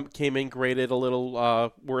kind of came in graded a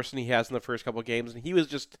little worse than he has in the first couple of games, and he was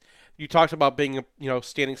just, you talked about being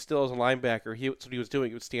standing still as a linebacker. That's what he was doing.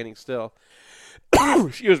 He was standing still.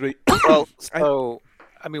 Excuse me. Well, so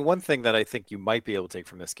I mean, one thing that I think you might be able to take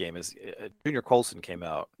from this game is Junior Colson came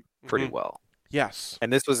out pretty well. Yes.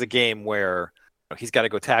 And this was a game where he's got to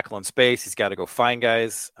go tackle in space. He's got to go find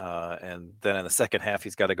guys. And then in the second half,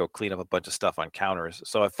 he's got to go clean up a bunch of stuff on counters.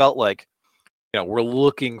 So I felt like, we're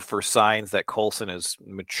looking for signs that Colson is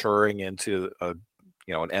maturing into an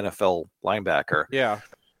NFL linebacker. Yeah.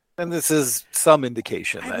 And this is some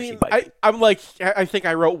indication that he might. I think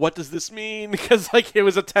I wrote, what does this mean? Because it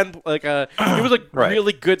was it was a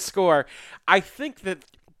really good score. I think that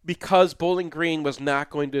because Bowling Green was not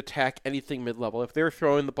going to attack anything mid-level. If they were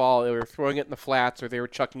throwing the ball, they were throwing it in the flats, or they were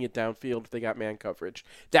chucking it downfield if they got man coverage.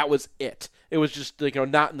 That was it. It was just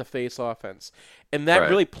not in the face offense. And that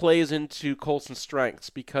really plays into Colson's strengths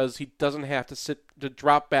because he doesn't have to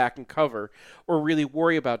drop back and cover or really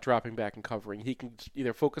worry about dropping back and covering. He can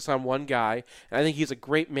either focus on one guy, and I think he's a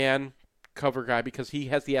great man cover guy because he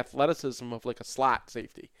has the athleticism of a slot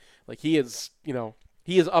safety. He is,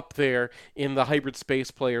 he is up there in the hybrid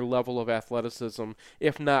space player level of athleticism,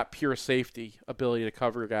 if not pure safety ability to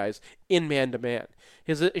cover guys in man-to-man.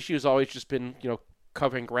 His issue has always just been,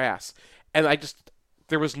 covering grass. And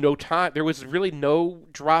there was no time. There was really no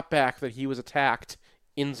drop back that he was attacked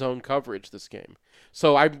in zone coverage this game.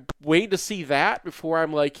 So I'm waiting to see that before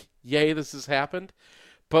I'm like, yay, this has happened.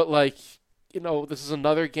 But this is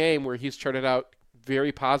another game where he's started out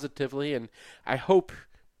very positively, and I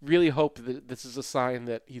really hope that this is a sign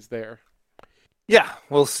that he's there. Yeah,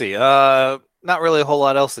 we'll see. Not really a whole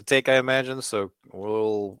lot else to take, I imagine. So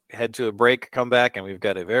we'll head to a break, come back, and we've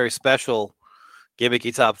got a very special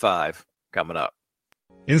gimmicky top 5 coming up.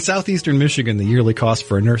 In southeastern Michigan, the yearly cost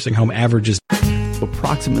for a nursing home averages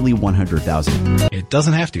approximately $100,000. It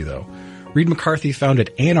doesn't have to, though. Reed McCarthy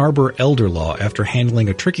founded Ann Arbor Elder Law after handling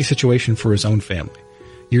a tricky situation for his own family.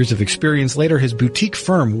 Years of experience later, his boutique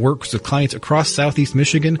firm works with clients across southeast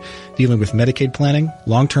Michigan, dealing with Medicaid planning,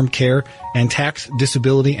 long-term care, and tax,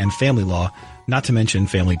 disability, and family law, not to mention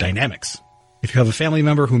family dynamics. If you have a family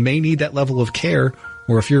member who may need that level of care,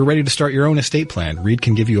 or if you're ready to start your own estate plan, Reed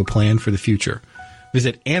can give you a plan for the future.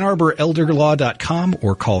 Visit AnnArborElderLaw.com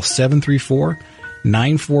or call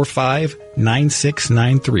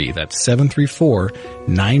 734-945-9693. That's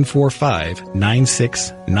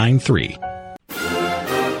 734-945-9693.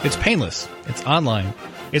 It's painless. It's online.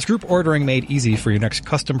 It's group ordering made easy for your next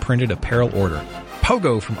custom-printed apparel order.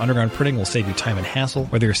 Pogo from Underground Printing will save you time and hassle,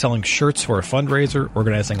 whether you're selling shirts for a fundraiser,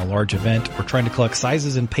 organizing a large event, or trying to collect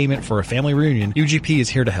sizes and payment for a family reunion. UGP is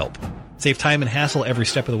here to help. Save time and hassle every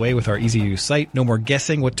step of the way with our easy-to-use site. No more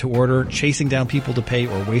guessing what to order, chasing down people to pay,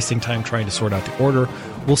 or wasting time trying to sort out the order.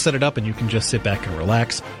 We'll set it up and you can just sit back and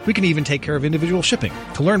relax. We can even take care of individual shipping.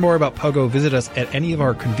 To learn more about Pogo, visit us at any of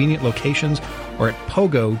our convenient locations or at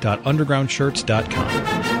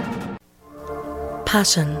pogo.undergroundshirts.com.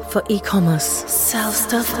 Passion for e-commerce. Sell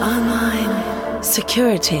stuff online.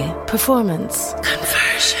 Security. Performance.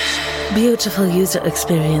 Conversion. Beautiful user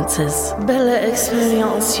experiences. Belle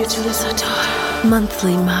experience utilisateur.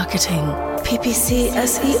 Monthly marketing. PPC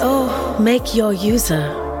SEO. Make your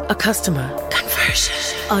user a customer. Conversion.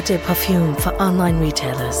 Eau de parfum for online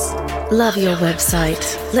retailers. Love your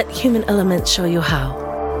website. Let Human Element show you how.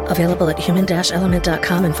 Available at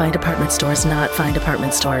human-element.com and Find Department Stores, not Find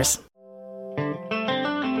Department Stores.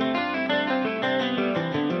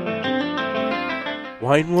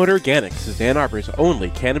 Winewood Organics is Ann Arbor's only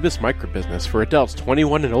cannabis microbusiness for adults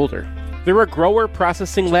 21 and older. They're a grower,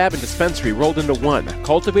 processing lab, and dispensary rolled into one,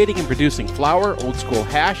 cultivating and producing flower, old-school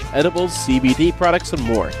hash, edibles, CBD products, and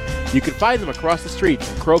more. You can find them across the street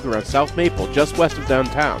from Kroger on South Maple, just west of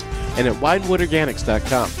downtown, and at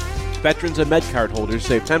winewoodorganics.com. Veterans and MedCard holders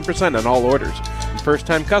save 10% on all orders, and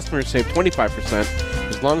first-time customers save 25%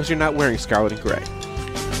 as long as you're not wearing scarlet and gray.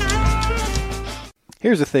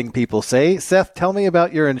 Here's a thing people say. Seth, tell me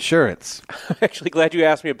about your insurance. I'm actually glad you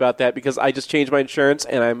asked me about that because I just changed my insurance,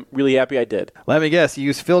 and I'm really happy I did. Let me guess. You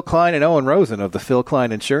use Phil Klein and Owen Rosen of the Phil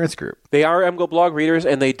Klein Insurance Group. They are MGO blog readers,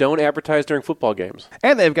 and they don't advertise during football games.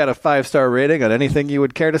 And they've got a 5-star rating on anything you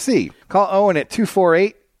would care to see. Call Owen at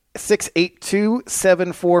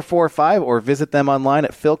 248-682-7445 or visit them online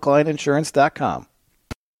at philkleininsurance.com.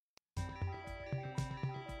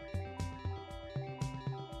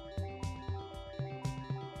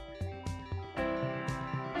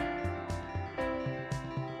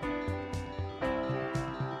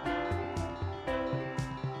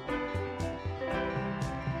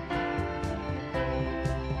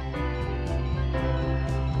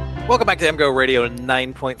 Welcome back to MGoRadio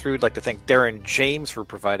 9.3. We'd like to thank Darren James for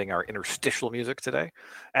providing our interstitial music today.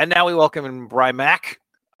 And now we welcome in Bry Mack,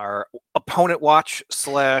 our opponent watch /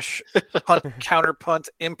 punt counterpunt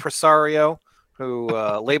impresario, who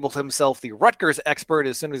labeled himself the Rutgers expert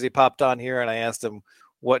as soon as he popped on here, and I asked him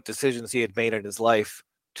what decisions he had made in his life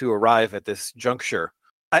to arrive at this juncture.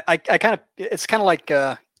 It's kind of like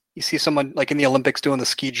you see someone like in the Olympics doing the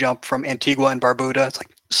ski jump from Antigua and Barbuda. It's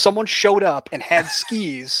like someone showed up and had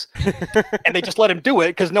skis, and they just let him do it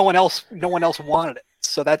because no one else wanted it.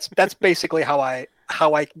 So that's basically how I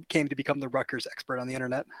came to become the Rutgers expert on the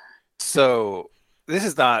internet. So this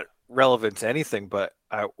is not relevant to anything, but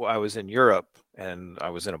I was in Europe and I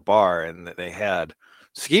was in a bar and they had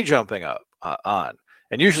ski jumping up on.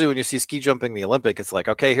 And usually when you see ski jumping in the Olympic, it's like,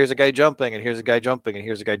 okay, here's a guy jumping and here's a guy jumping and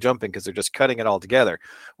here's a guy jumping because they're just cutting it all together.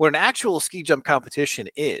 What an actual ski jump competition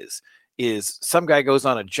is some guy goes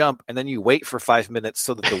on a jump and then you wait for 5 minutes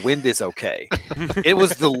so that the wind is okay. It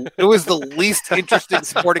was the least interesting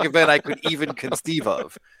sporting event I could even conceive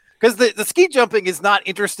of. Because the ski jumping is not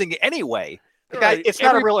interesting anyway. It's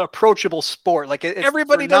not a real approachable sport. Like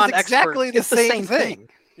everybody does exactly the same thing.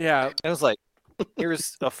 Yeah. And it was like,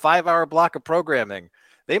 here's a 5-hour block of programming.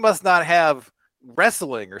 They must not have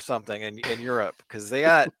wrestling or something in Europe because they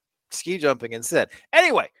got ski jumping instead.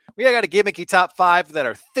 Anyway, we got a gimmicky top 5 that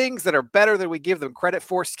are things that are better than we give them credit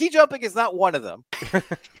for. Ski jumping is not one of them.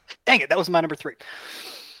 Dang it, that was my number 3.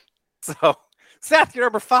 So, Seth, you're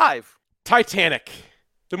number 5. Titanic.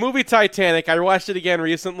 The movie Titanic. I watched it again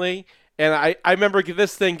recently, and I remember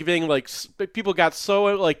this thing being like, people got so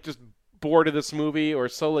like just bored of this movie or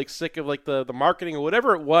so like sick of like the marketing or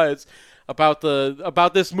whatever it was about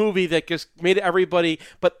this movie that just made everybody.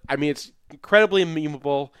 But I mean, it's incredibly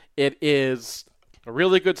memeable. It is a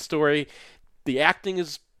really good story. The acting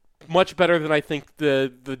is much better than I think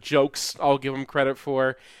the jokes I'll give him credit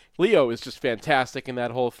for. Leo is just fantastic in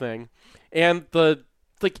that whole thing, and the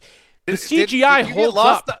CGI holds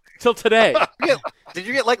up till today. Did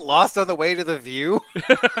you get like lost on the way to The View?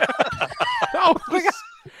 No,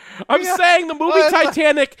 I'm saying the movie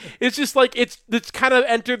Titanic is just like it's kind of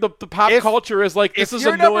entered the pop culture as like this is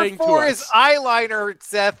annoying to us. Number 4 is eyeliner,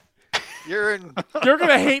 Seth. You're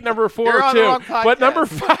gonna hate number 4 too. But number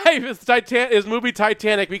 5 is movie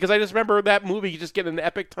Titanic because I just remember that movie just getting an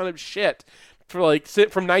epic ton of shit for like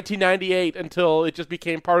from 1998 until it just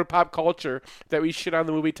became part of pop culture that we shit on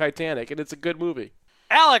the movie Titanic, and it's a good movie.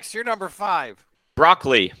 Alex, you're number 5.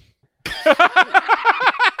 Broccoli.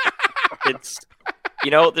 It's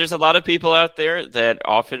there's a lot of people out there that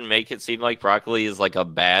often make it seem like broccoli is like a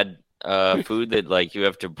bad food that like you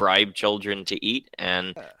have to bribe children to eat,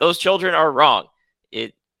 and those children are wrong.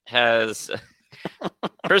 It has,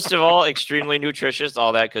 first of all, extremely nutritious,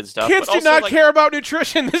 all that good stuff. Kids do not care about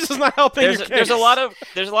nutrition. This is not helping your kids. There's a lot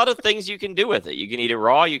of things you can do with it. You can eat it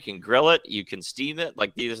raw, you can grill it, you can steam it.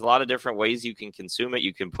 Like there's a lot of different ways you can consume it.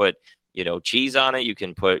 You can put cheese on it. You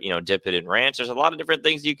can put dip it in ranch. There's a lot of different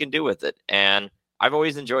things you can do with it, and I've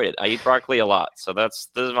always enjoyed it. I eat broccoli a lot, so this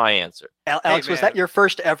is my answer. Alex, was that your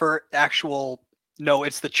first ever actual? No,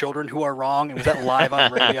 it's the children who are wrong, and was that live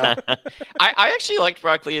on radio? I actually liked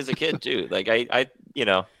broccoli as a kid too. Like I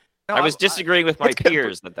was disagreeing with my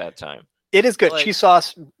peers at that time. It is good. Cheese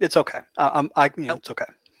sauce, it's okay. It's okay.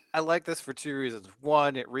 I like this for 2 reasons.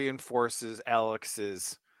 One, it reinforces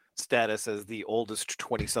Alex's status as the oldest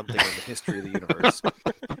 20-something in the history of the universe.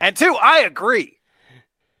 And 2, I agree.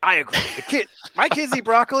 My kids eat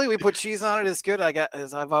broccoli. We put cheese on it. It's good.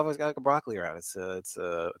 I've always got broccoli around. It's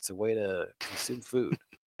a way to consume food.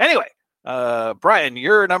 Anyway, Brian,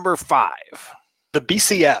 you're number 5. The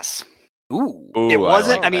BCS. Ooh, it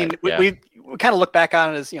wasn't. I mean, we kind of look back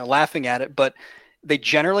on it as laughing at it, but they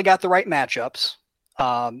generally got the right matchups,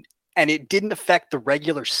 and it didn't affect the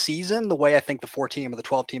regular season the way I think the 4-team or the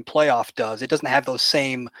 12-team playoff does. It doesn't have those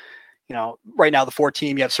same, right now the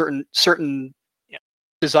 4-team you have certain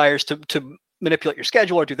desires to manipulate your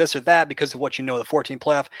schedule or do this or that because of what the 14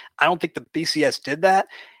 playoff. I don't think the BCS did that.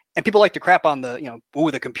 And people like to crap on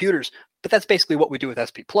the computers, but that's basically what we do with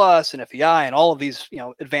SP Plus and FEI and all of these,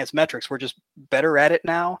 advanced metrics. We're just better at it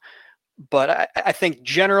now. But I think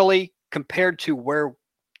generally compared to where the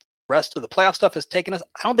rest of the playoff stuff has taken us,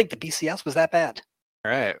 I don't think the BCS was that bad.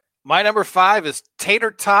 All right. My number 5 is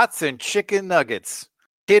tater tots and chicken nuggets.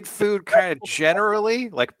 Kid food kind of generally,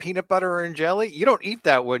 like peanut butter and jelly. You don't eat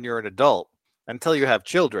that when you're an adult until you have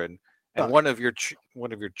children. And one of your little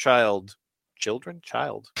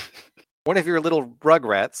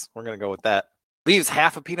rugrats, we're going to go with that, leaves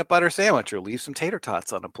half a peanut butter sandwich or leaves some tater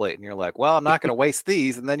tots on a plate. And you're like, well, I'm not going to waste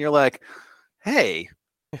these. And then you're like, hey,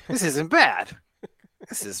 this isn't bad.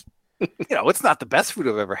 This is, it's not the best food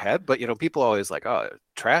I've ever had. But, people always like, oh,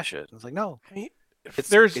 trash it. And it's like, no.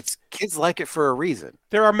 It's kids like it for a reason.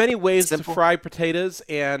 There are many ways to fry potatoes,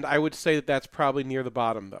 and I would say that's probably near the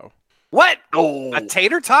bottom, though. What? Oh, a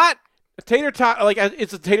tater tot? A tater tot, like,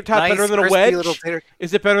 is a tater tot better than a wedge?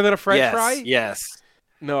 Is it better than a French fry? Yes.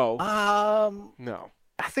 No. No.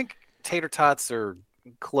 I think tater tots are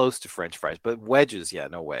close to French fries, but wedges,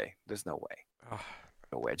 no way. There's no way.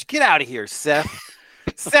 No wedge. Get out of here, Seth.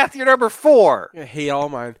 Seth, you're number 4. I hate all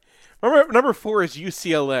mine. Remember, number 4 is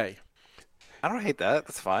UCLA. I don't hate that.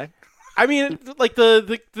 That's fine. I mean, like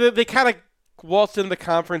they kind of waltzed in the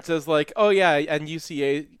conference as like, oh yeah, and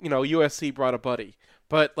USC brought a buddy,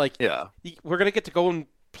 but like, we're gonna get to go and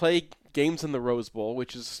play games in the Rose Bowl,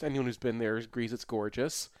 which is anyone who's been there agrees it's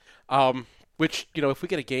gorgeous. Which if we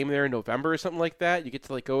get a game there in November or something like that, you get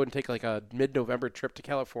to like go and take like a mid-November trip to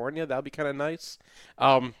California. That'll be kind of nice.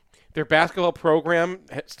 Their basketball program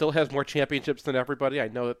still has more championships than everybody. I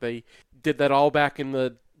know that they did that all back in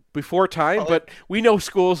the before time, but we know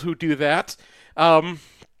schools who do that.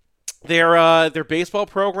 Their baseball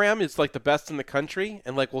program is like the best in the country,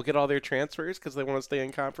 and like we'll get all their transfers because they want to stay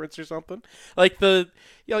in conference or something. Like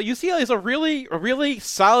UCLA is a really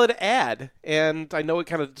solid ad, and I know it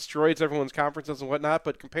kind of destroys everyone's conferences and whatnot,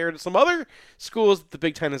 but compared to some other schools that the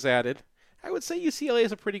Big Ten has added, I would say UCLA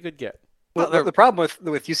is a pretty good get. Well, the problem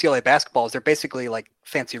with UCLA basketball is they're basically like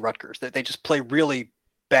fancy Rutgers. They just play really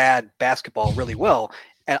bad basketball really well,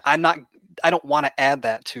 and I don't want to add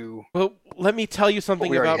that to. Well, let me tell you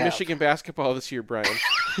something about Michigan basketball this year, Brian.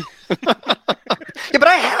 Yeah, but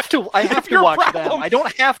I have to watch them. I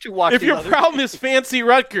don't have to watch. If your problem is fancy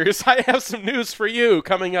Rutgers, I have some news for you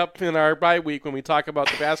coming up in our bye week when we talk about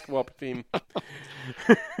the basketball team.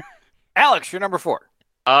 Alex, you're number 4.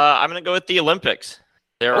 I'm going to go with the Olympics.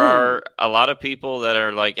 There are a lot of people that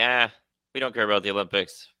are like, we don't care about the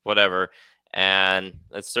Olympics, whatever. And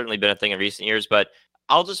that's certainly been a thing in recent years. But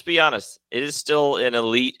I'll just be honest, it is still an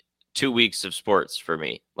elite 2 weeks of sports for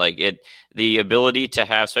me. Like the ability to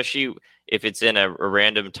have, especially if it's in a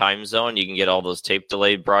random time zone, you can get all those tape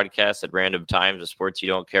delayed broadcasts at random times of sports you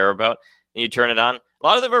don't care about. And you turn it on. A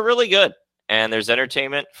lot of them are really good. And there's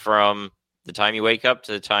entertainment from the time you wake up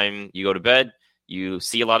to the time you go to bed. You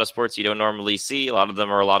see a lot of sports you don't normally see. A lot of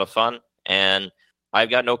them are a lot of fun, and I've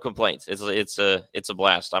got no complaints. It's a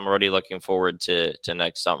blast. I'm already looking forward to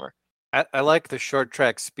next summer. I like the short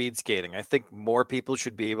track speed skating. I think more people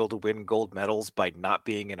should be able to win gold medals by not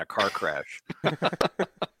being in a car crash.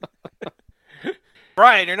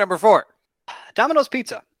 Brian, you're number 4. Domino's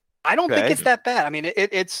Pizza. I don't think it's that bad. I mean,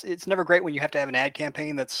 it's never great when you have to have an ad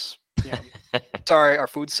campaign that's sorry, our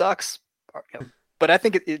food sucks. But I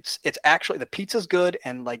think it's actually the pizza's good,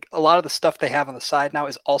 and like a lot of the stuff they have on the side now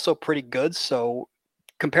is also pretty good. So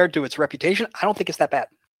compared to its reputation, I don't think it's that bad.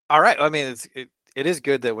 All right. I mean, it is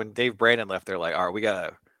good that when Dave Brandon left, they're like, all right, we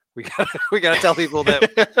gotta tell people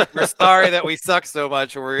that we're sorry that we suck so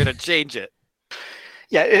much, and we're gonna change it.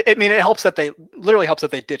 Yeah, it helps that they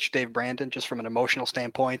ditched Dave Brandon just from an emotional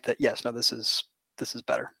standpoint. That this is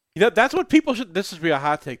better. That's what people should. This would be a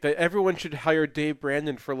hot take that everyone should hire Dave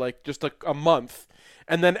Brandon for like just a month,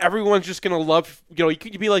 and then everyone's just gonna love. You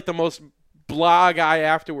could be like the most blah guy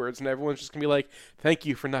afterwards, and everyone's just gonna be like, "Thank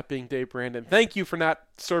you for not being Dave Brandon. Thank you for not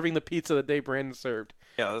serving the pizza that Dave Brandon served."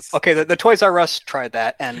 Yeah. Okay. The Toys R Us tried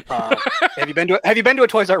that, and have you been to a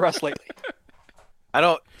Toys R Us lately?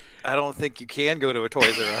 I don't think you can go to a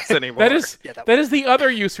Toys R Us anymore. that is the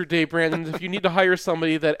other use for Dave Brandon. If you need to hire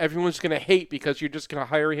somebody that everyone's going to hate because you're just going to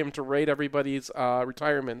hire him to rate everybody's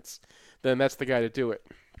retirements, then that's the guy to do it.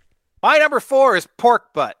 My number 4 is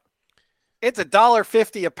pork butt. It's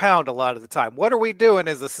 $1.50 a pound a lot of the time. What are we doing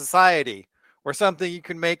as a society where something you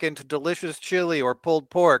can make into delicious chili or pulled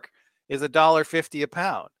pork is $1.50 a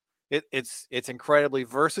pound? It's incredibly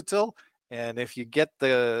versatile. And if you get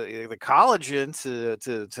the collagen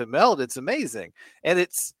to melt, it's amazing. And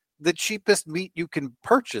it's the cheapest meat you can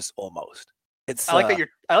purchase almost. I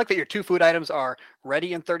like that your 2 food items are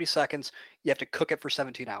ready in 30 seconds. You have to cook it for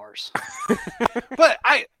 17 hours. But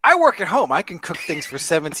I work at home. I can cook things for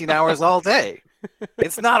 17 hours all day.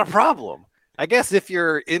 It's not a problem. I guess if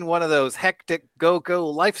you're in one of those hectic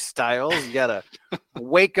go-go lifestyles, you gotta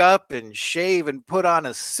wake up and shave and put on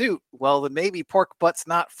a suit. Well, then maybe pork butt's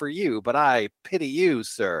not for you, but I pity you,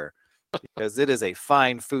 sir, because it is a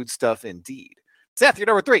fine foodstuff indeed. Seth, you're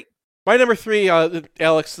number 3. My number 3,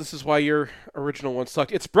 Alex, this is why your original one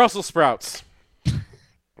sucked. It's Brussels sprouts.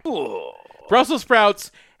 Ooh. Brussels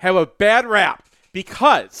sprouts have a bad rap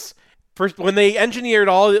because first, when they engineered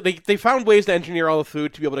they found ways to engineer all the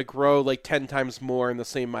food to be able to grow like 10 times more in the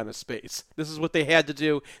same amount of space. This is what they had to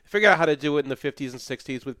do. They figured out how to do it in the 50s and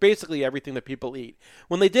 60s with basically everything that people eat.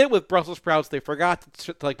 When they did it with Brussels sprouts, they forgot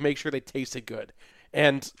to like make sure they tasted good.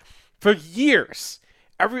 And for years,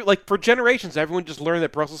 for generations, everyone just learned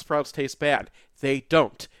that Brussels sprouts taste bad. They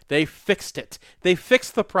don't. They fixed it. They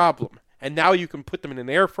fixed the problem. And now you can put them in an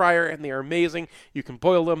air fryer, and they are amazing. You can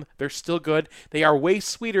boil them. They're still good. They are way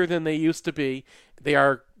sweeter than they used to be. They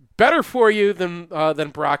are better for you than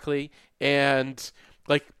broccoli, and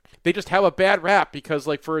like they just have a bad rap because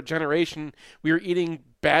like for a generation we were eating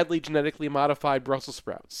badly genetically modified Brussels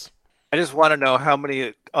sprouts. I just want to know how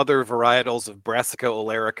many other varietals of Brassica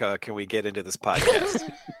oleracea can we get into this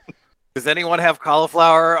podcast? Does anyone have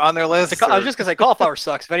cauliflower on their list? I was just gonna say cauliflower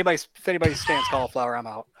sucks. If anybody stands cauliflower, I'm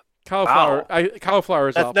out. Cauliflower, wow. Cauliflower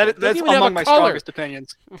is awful. That's among my strongest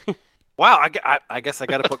opinions. Wow, I guess I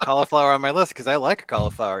got to put cauliflower on my list because I like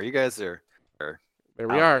cauliflower. You guys are. There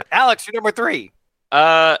we are. Alex, you're number 3.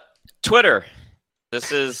 Twitter.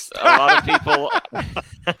 This is a lot of people.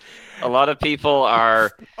 A lot of people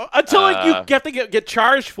are until like you get to get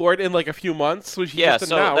charged for it in like a few months, which you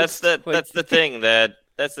just announced. That's the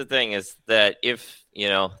thing is that if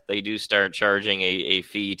they do start charging a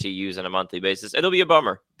fee to use on a monthly basis, it'll be a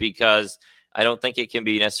bummer because I don't think it can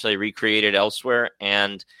be necessarily recreated elsewhere.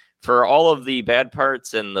 And for all of the bad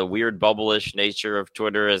parts and the weird bubble-ish nature of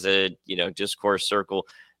Twitter as a discourse circle,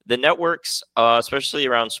 the networks, especially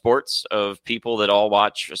around sports, of people that all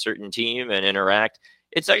watch a certain team and interact,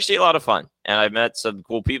 it's actually a lot of fun. And I've met some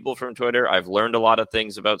cool people from Twitter. I've learned a lot of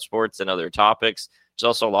things about sports and other topics. There's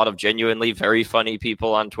also a lot of genuinely very funny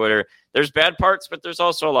people on Twitter. There's bad parts, but there's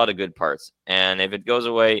also a lot of good parts. And if it goes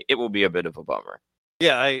away, it will be a bit of a bummer.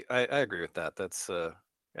 Yeah, I agree with that. That's the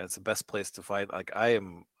best place to find. Like I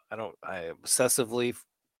obsessively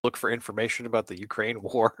look for information about the Ukraine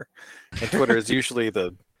war, and Twitter is usually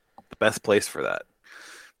the best place for that.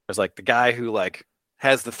 There's like the guy who like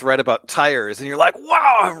has the thread about tires, and you're like,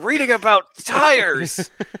 wow, I'm reading about tires.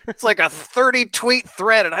 It's like a 30 tweet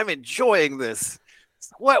thread, and I'm enjoying this.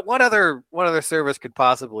 What other service could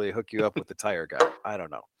possibly hook you up with the tire guy? I don't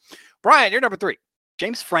know. Brian, you're number 3.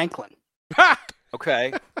 James Franklin.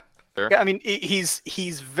 Okay. Sure. Yeah, I mean, he's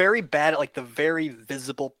very bad at like the very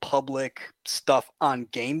visible public stuff on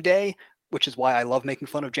game day, which is why I love making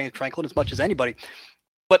fun of James Franklin as much as anybody.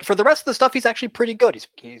 But for the rest of the stuff, he's actually pretty good.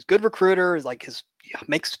 He's a good recruiter. Like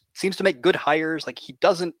seems to make good hires. Like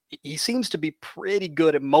he seems to be pretty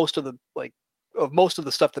good at most of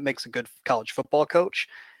the stuff that makes a good college football coach.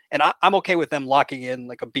 And I'm okay with them locking in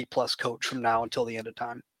like a B+ coach from now until the end of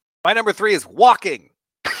time. My number 3 is walking.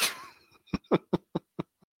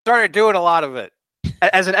 Started doing a lot of it.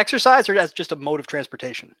 As an exercise or as just a mode of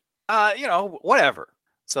transportation? Whatever.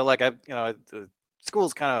 So like the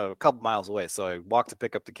school's kind of a couple miles away, so I walk to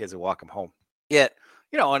pick up the kids and walk them home. Yet,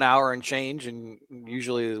 an hour and change, and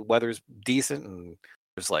usually the weather's decent, and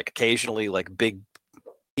there's like occasionally like big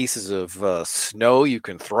pieces of snow you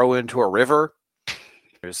can throw into a river.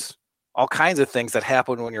 There's all kinds of things that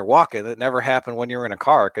happen when you're walking that never happen when you're in a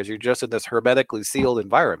car because you're just in this hermetically sealed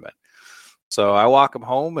environment. So I walk them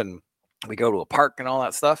home, and we go to a park and all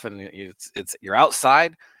that stuff, and you're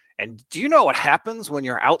outside. And do you know what happens when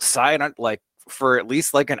you're outside like for at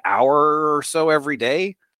least like an hour or so every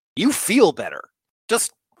day? You feel better.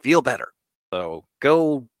 Just feel better. So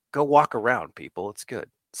go walk around, people. It's good.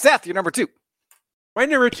 Seth, you're number 2. My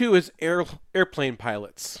number 2 is airplane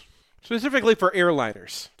pilots, specifically for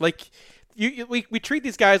airliners. Like we treat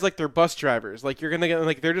these guys like they're bus drivers. Like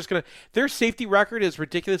their safety record is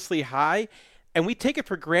ridiculously high, and we take it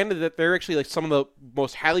for granted that they're actually like some of the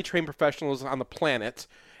most highly trained professionals on the planet.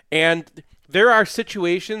 And there are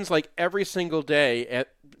situations like every single day at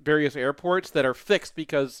various airports that are fixed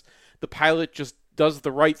because the pilot just does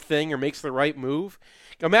the right thing or makes the right move.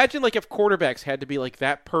 Imagine like if quarterbacks had to be like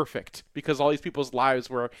that perfect because all these people's lives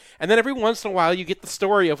were, and then every once in a while you get the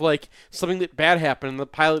story of like something that bad happened and the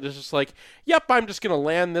pilot is just like, yep, I'm just going to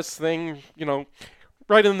land this thing,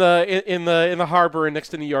 right in the harbor next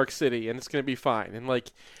to New York City, and it's going to be fine. And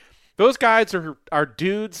like those guys are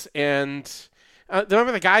dudes. And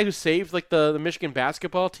remember the guy who saved like the Michigan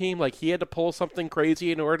basketball team? Like he had to pull something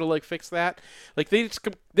crazy in order to like fix that. Like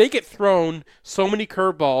they get thrown so many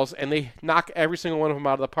curveballs and they knock every single one of them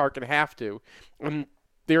out of the park and have to. And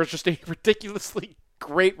there's just a ridiculously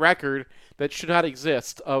great record that should not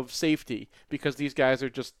exist of safety because these guys are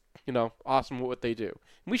just awesome at what they do.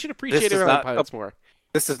 And we should appreciate airline pilots more.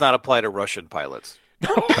 This does not apply to Russian pilots.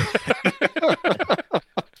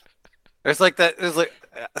 There's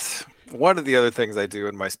one of the other things I do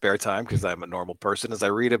in my spare time, because I'm a normal person, is I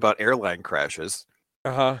read about airline crashes.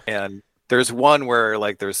 And there's one where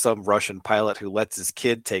like there's some Russian pilot who lets his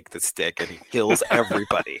kid take the stick and he kills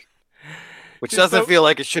everybody. Which doesn't feel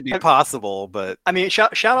like it should be possible, but I mean,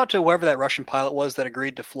 shout out to whoever that Russian pilot was that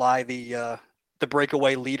agreed to fly the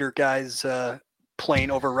breakaway leader guy's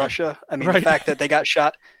plane over Russia. I mean, right. The fact that they got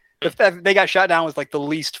shot down was like the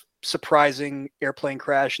least surprising airplane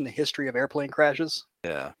crash in the history of airplane crashes.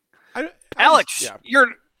 Yeah. Alex,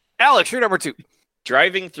 you're number 2.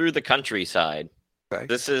 Driving through the countryside. Okay.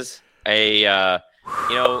 This is a,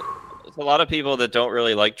 there's a lot of people that don't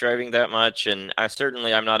really like driving that much, and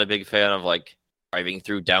I'm not a big fan of like driving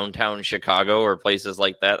through downtown Chicago or places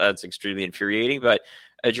like that. That's extremely infuriating. But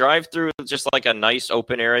a drive through just like a nice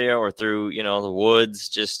open area or through, the woods,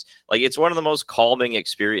 just like it's one of the most calming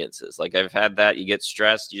experiences. Like I've had that. You get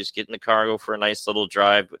stressed, you just get in the car, go for a nice little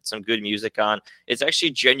drive with some good music on. It's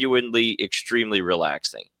actually genuinely extremely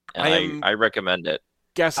relaxing. And I recommend it.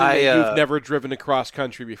 Guessing that you've never driven across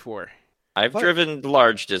country before. I've driven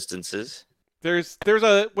large distances. There's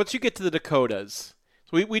once you get to the Dakotas.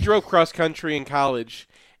 So we drove cross country in college,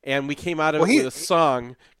 and we came out of it with a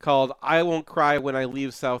song called "I Won't Cry When I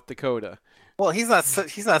Leave South Dakota." Well, he's not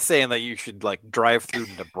saying that you should like drive through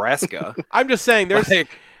Nebraska. I'm just saying there's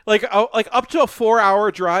like up to a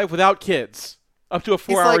 4-hour drive without kids. Up to a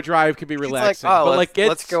 4-hour drive can be relaxing. Like,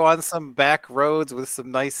 let's go on some back roads with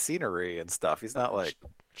some nice scenery and stuff. He's not like,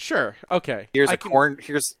 sure, okay. Here's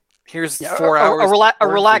 4 hours. A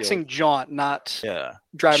relaxing jaunt, not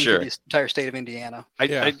driving through the entire state of Indiana.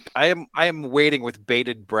 I am waiting with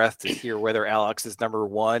bated breath to hear whether Alex's number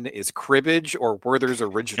 1 is Cribbage or Werther's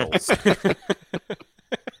Originals.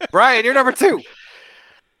 Brian, you're number 2.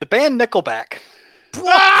 The band Nickelback.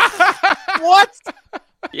 What?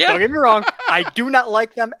 Yeah. Don't get me wrong. I do not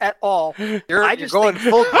like them at all. You're going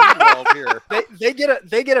full Greenwald here. They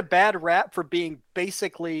get a bad rap for being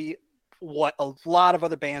basically what a lot of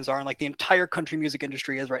other bands are, and like the entire country music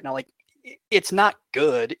industry is right now. Like, it's not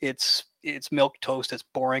good. It's milquetoast. It's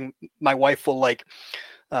boring. My wife will like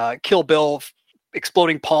Kill Bill,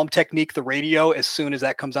 Exploding Palm Technique, the radio as soon as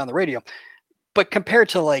that comes on the radio. But compared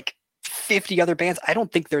to like 50 other bands, I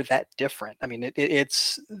don't think they're that different. I mean,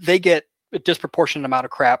 they get a disproportionate amount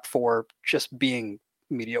of crap for just being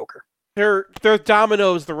mediocre. They're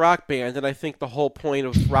Dominoes, the rock band, and I think the whole point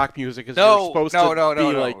of rock music is you're supposed to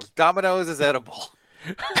be like Dominoes is edible.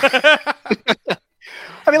 I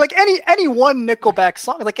mean, like any one Nickelback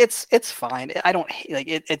song, like it's fine. I don't like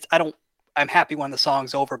it. I'm happy when the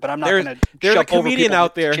song's over, but I'm not going to. There's a comedian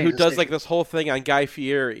out there who does like this whole thing on Guy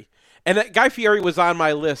Fieri, and Guy Fieri was on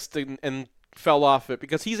my list and fell off it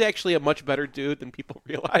because he's actually a much better dude than people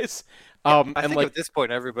realize. I think at this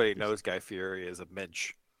point everybody knows Guy Fieri is a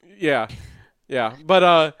mensch. Yeah,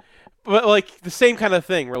 but like the same kind of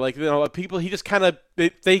thing where like people he just kind of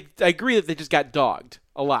I agree that they just got dogged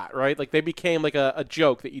a lot, right? Like they became like a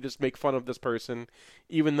joke that you just make fun of this person,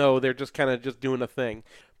 even though they're just kind of just doing a thing.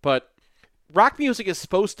 But rock music is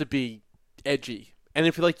supposed to be edgy, and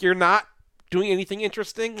if like you're not doing anything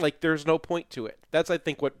interesting, like there's no point to it. That's I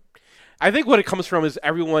think what it comes from is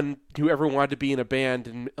everyone who ever wanted to be in a band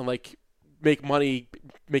and like make money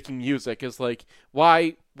making music is like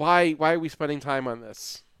why are we spending time on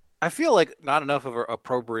this? I feel like not enough of our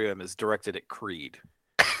opprobrium is directed at Creed.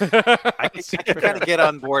 I can kind of get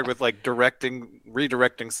on board with like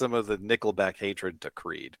redirecting some of the Nickelback hatred to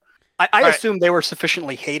Creed. I assume they were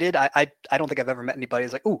sufficiently hated. I don't think I've ever met anybody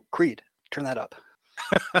who's like, ooh, Creed, turn that up.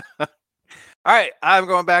 All right, I'm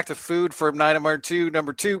going back to food for number two.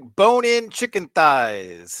 Number 2, bone-in chicken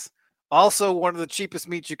thighs. Also one of the cheapest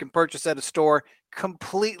meats you can purchase at a store.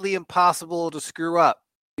 Completely impossible to screw up.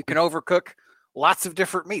 You can overcook lots of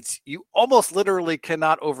different meats. You almost literally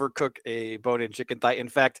cannot overcook a bone-in chicken thigh. In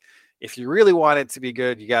fact, if you really want it to be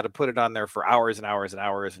good, you got to put it on there for hours and hours and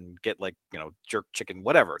hours and get like, jerk chicken,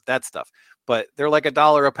 whatever, that stuff. But they're like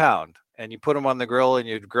 $1 a pound, and you put them on the grill and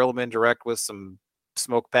you grill them indirect with some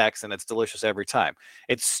smoke packs, and it's delicious every time.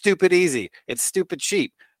 It's stupid easy. It's stupid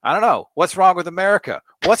cheap. I don't know. What's wrong with America?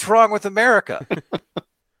 What's wrong with America?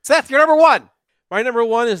 Seth, you're number 1. My number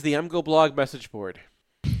 1 is the MGoBlog message board.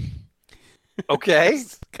 Okay.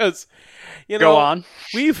 Because, go on.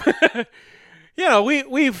 We've,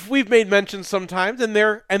 we've made mentions sometimes, and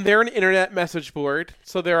they're an internet message board.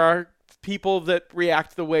 So there are people that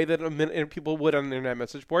react the way that people would on an internet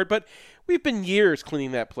message board. But we've been years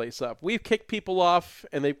cleaning that place up. We've kicked people off,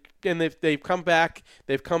 and they've come back.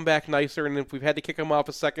 They've come back nicer, and if we've had to kick them off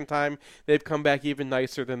a second time, they've come back even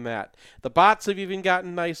nicer than that. The bots have even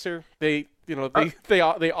gotten nicer. They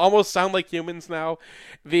almost sound like humans now.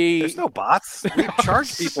 There's no bots. We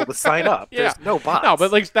charge people to sign up. There's no bots. No,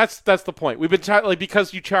 but like that's the point. We've been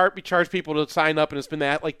because we charge people to sign up, and it's been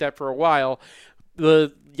like that for a while.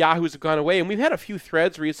 The Yahoos have gone away, and we've had a few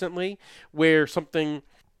threads recently where something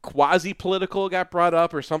quasi-political got brought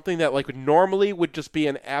up, or something that like normally would just be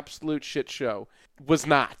an absolute shit show was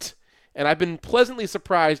not. And I've been pleasantly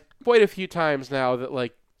surprised quite a few times now that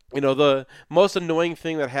like The most annoying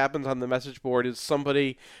thing that happens on the message board is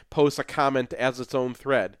somebody posts a comment as its own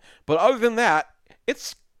thread. But other than that,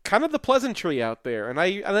 it's kind of the pleasantry out there, and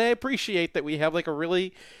I appreciate that we have like a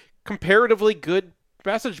really comparatively good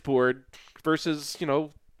message board versus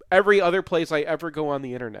every other place I ever go on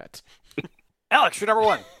the internet. Alex, you're number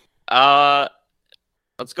 1.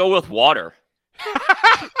 Let's go with water.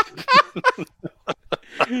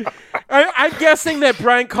 I'm guessing that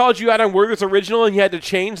Brian called you out on Werther's Original and you had to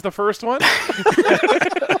change the first one.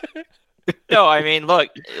 No, I mean, look,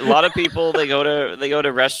 a lot of people they go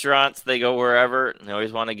to restaurants, they go wherever, and they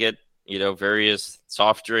always want to get various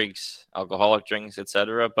soft drinks, alcoholic drinks,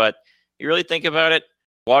 etc. But you really think about it,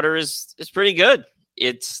 water is pretty good.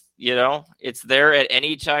 It's it's there at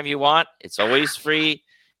any time you want. It's always free,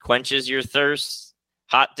 quenches your thirst.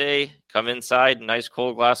 Hot day, come inside, nice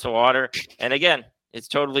cold glass of water, and again, it's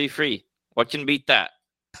totally free. What can beat that?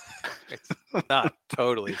 It's not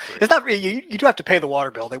totally free. It's not. You do have to pay the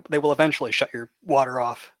water bill. They will eventually shut your water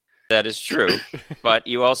off. That is true, but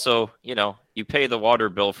you also you pay the water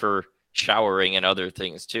bill for showering and other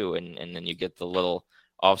things too, and then you get the little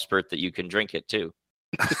offspurt that you can drink it too.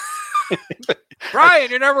 Brian,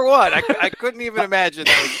 you're number 1. I couldn't even imagine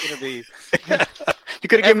that was going to be. You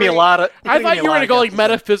could have given me a lot of. I thought you were going to go like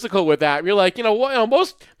metaphysical with that. You're like,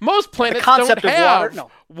 most planets don't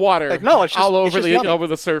have water. No, it's just, all over over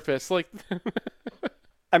the surface. Like,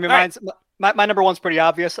 I mean, my number 1's pretty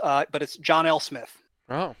obvious, but it's John L. Smith.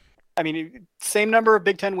 Oh, I mean, same number of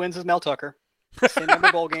Big Ten wins as Mel Tucker. Same number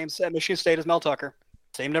of bowl games at Michigan State as Mel Tucker.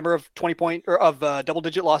 Same number of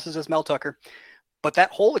double-digit losses as Mel Tucker. But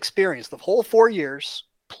that whole experience, the whole 4 years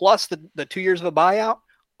plus the 2 years of a buyout,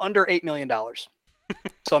 under $8 million.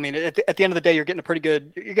 So I mean, at the end of the day, you're getting a pretty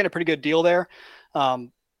good deal there.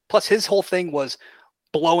 Plus, his whole thing was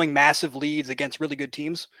blowing massive leads against really good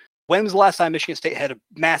teams. When was the last time Michigan State had a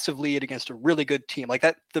massive lead against a really good team like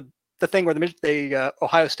that? The thing where the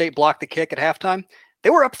Ohio State blocked the kick at halftime.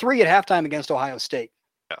 They were up 3 at halftime against Ohio State.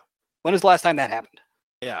 Yeah. When was the last time that happened?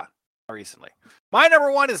 Yeah, recently. My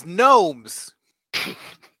number 1 is gnomes. I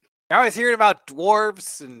always hearing about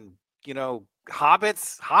dwarves and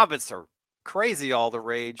hobbits. Hobbits are crazy, all the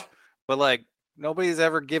rage, but like nobody's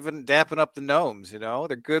ever dapping up the gnomes.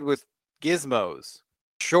 They're good with gizmos.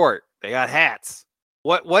 Short, they got hats.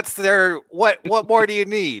 What more do you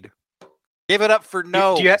need? Give it up for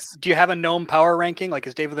gnomes. Do you have a gnome power ranking? Like,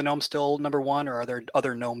 is David the Gnome still number 1, or are there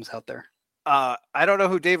other gnomes out there? I don't know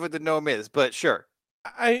who David the Gnome is, but sure.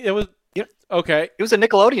 Okay. It was a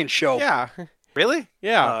Nickelodeon show. Yeah. Really?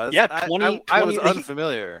 Yeah. I was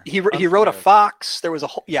unfamiliar. He wrote a fox. There was a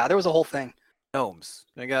whole thing. Gnomes.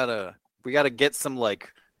 We gotta get some like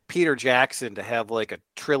Peter Jackson to have like a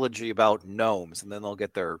trilogy about gnomes, and then they'll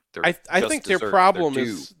get their I think their problem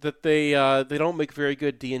is that they don't make very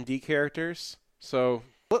good D&D characters. So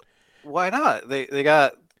why not? They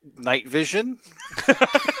got night vision.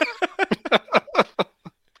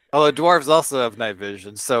 Although dwarves also have night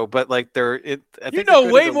vision, but like I think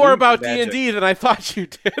way more about D&D than I thought you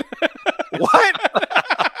did. What?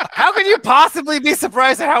 How can you possibly be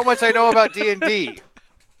surprised at how much I know about D&D?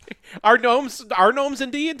 Are gnomes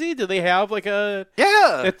in D&D? Do they have like a?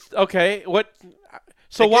 Yeah. It's okay. What?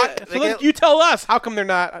 So you tell us. How come they're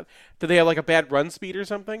not? Do they have like a bad run speed or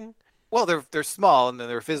something? Well, they're small and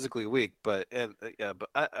they're physically weak, but I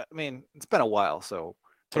mean it's been a while,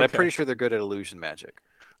 but I'm pretty sure they're good at illusion magic.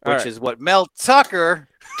 Which is what Mel Tucker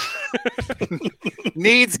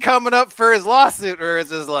needs coming up for his lawsuit, or it's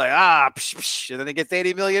just like, psh, psh, and then he gets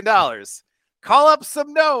 $80 million. Call up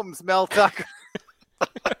some gnomes, Mel Tucker. All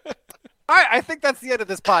right, I think that's the end of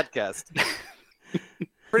this podcast.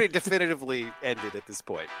 Pretty definitively ended at this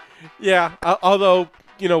point. Yeah, although,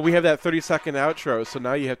 we have that 30-second outro, so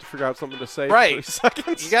now you have to figure out something to say. Right. For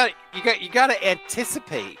 30 seconds. You got to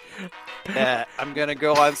anticipate that I'm going to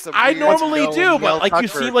go on some I normally do, but like you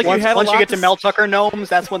seem like you had a lot. Once you get to Mel Tucker gnomes,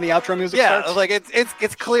 that's when the outro music starts. Yeah, like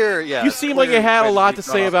it's clear. Yeah, you seem like you had a lot to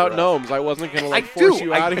say about gnomes. I wasn't going to force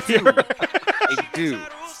you out of here. I do.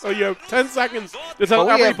 So you have 10 seconds to tell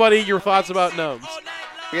everybody your thoughts about gnomes.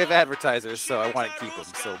 We have advertisers, so I want to keep them,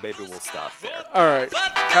 so maybe we'll stop there. All right.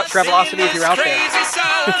 Travelocity, if you're out there.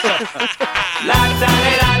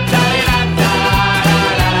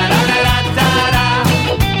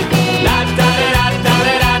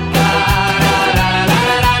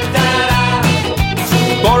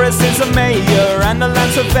 Boris is a mayor and a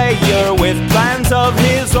land surveyor with plans of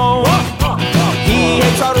his own. He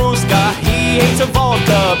hates a Ruska, he hates a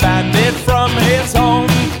vodka bandit from his home.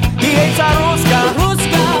 He hates a Ruska,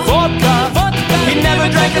 vodka. He never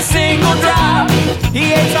drank a single drop.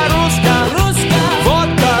 He hates a Ruska.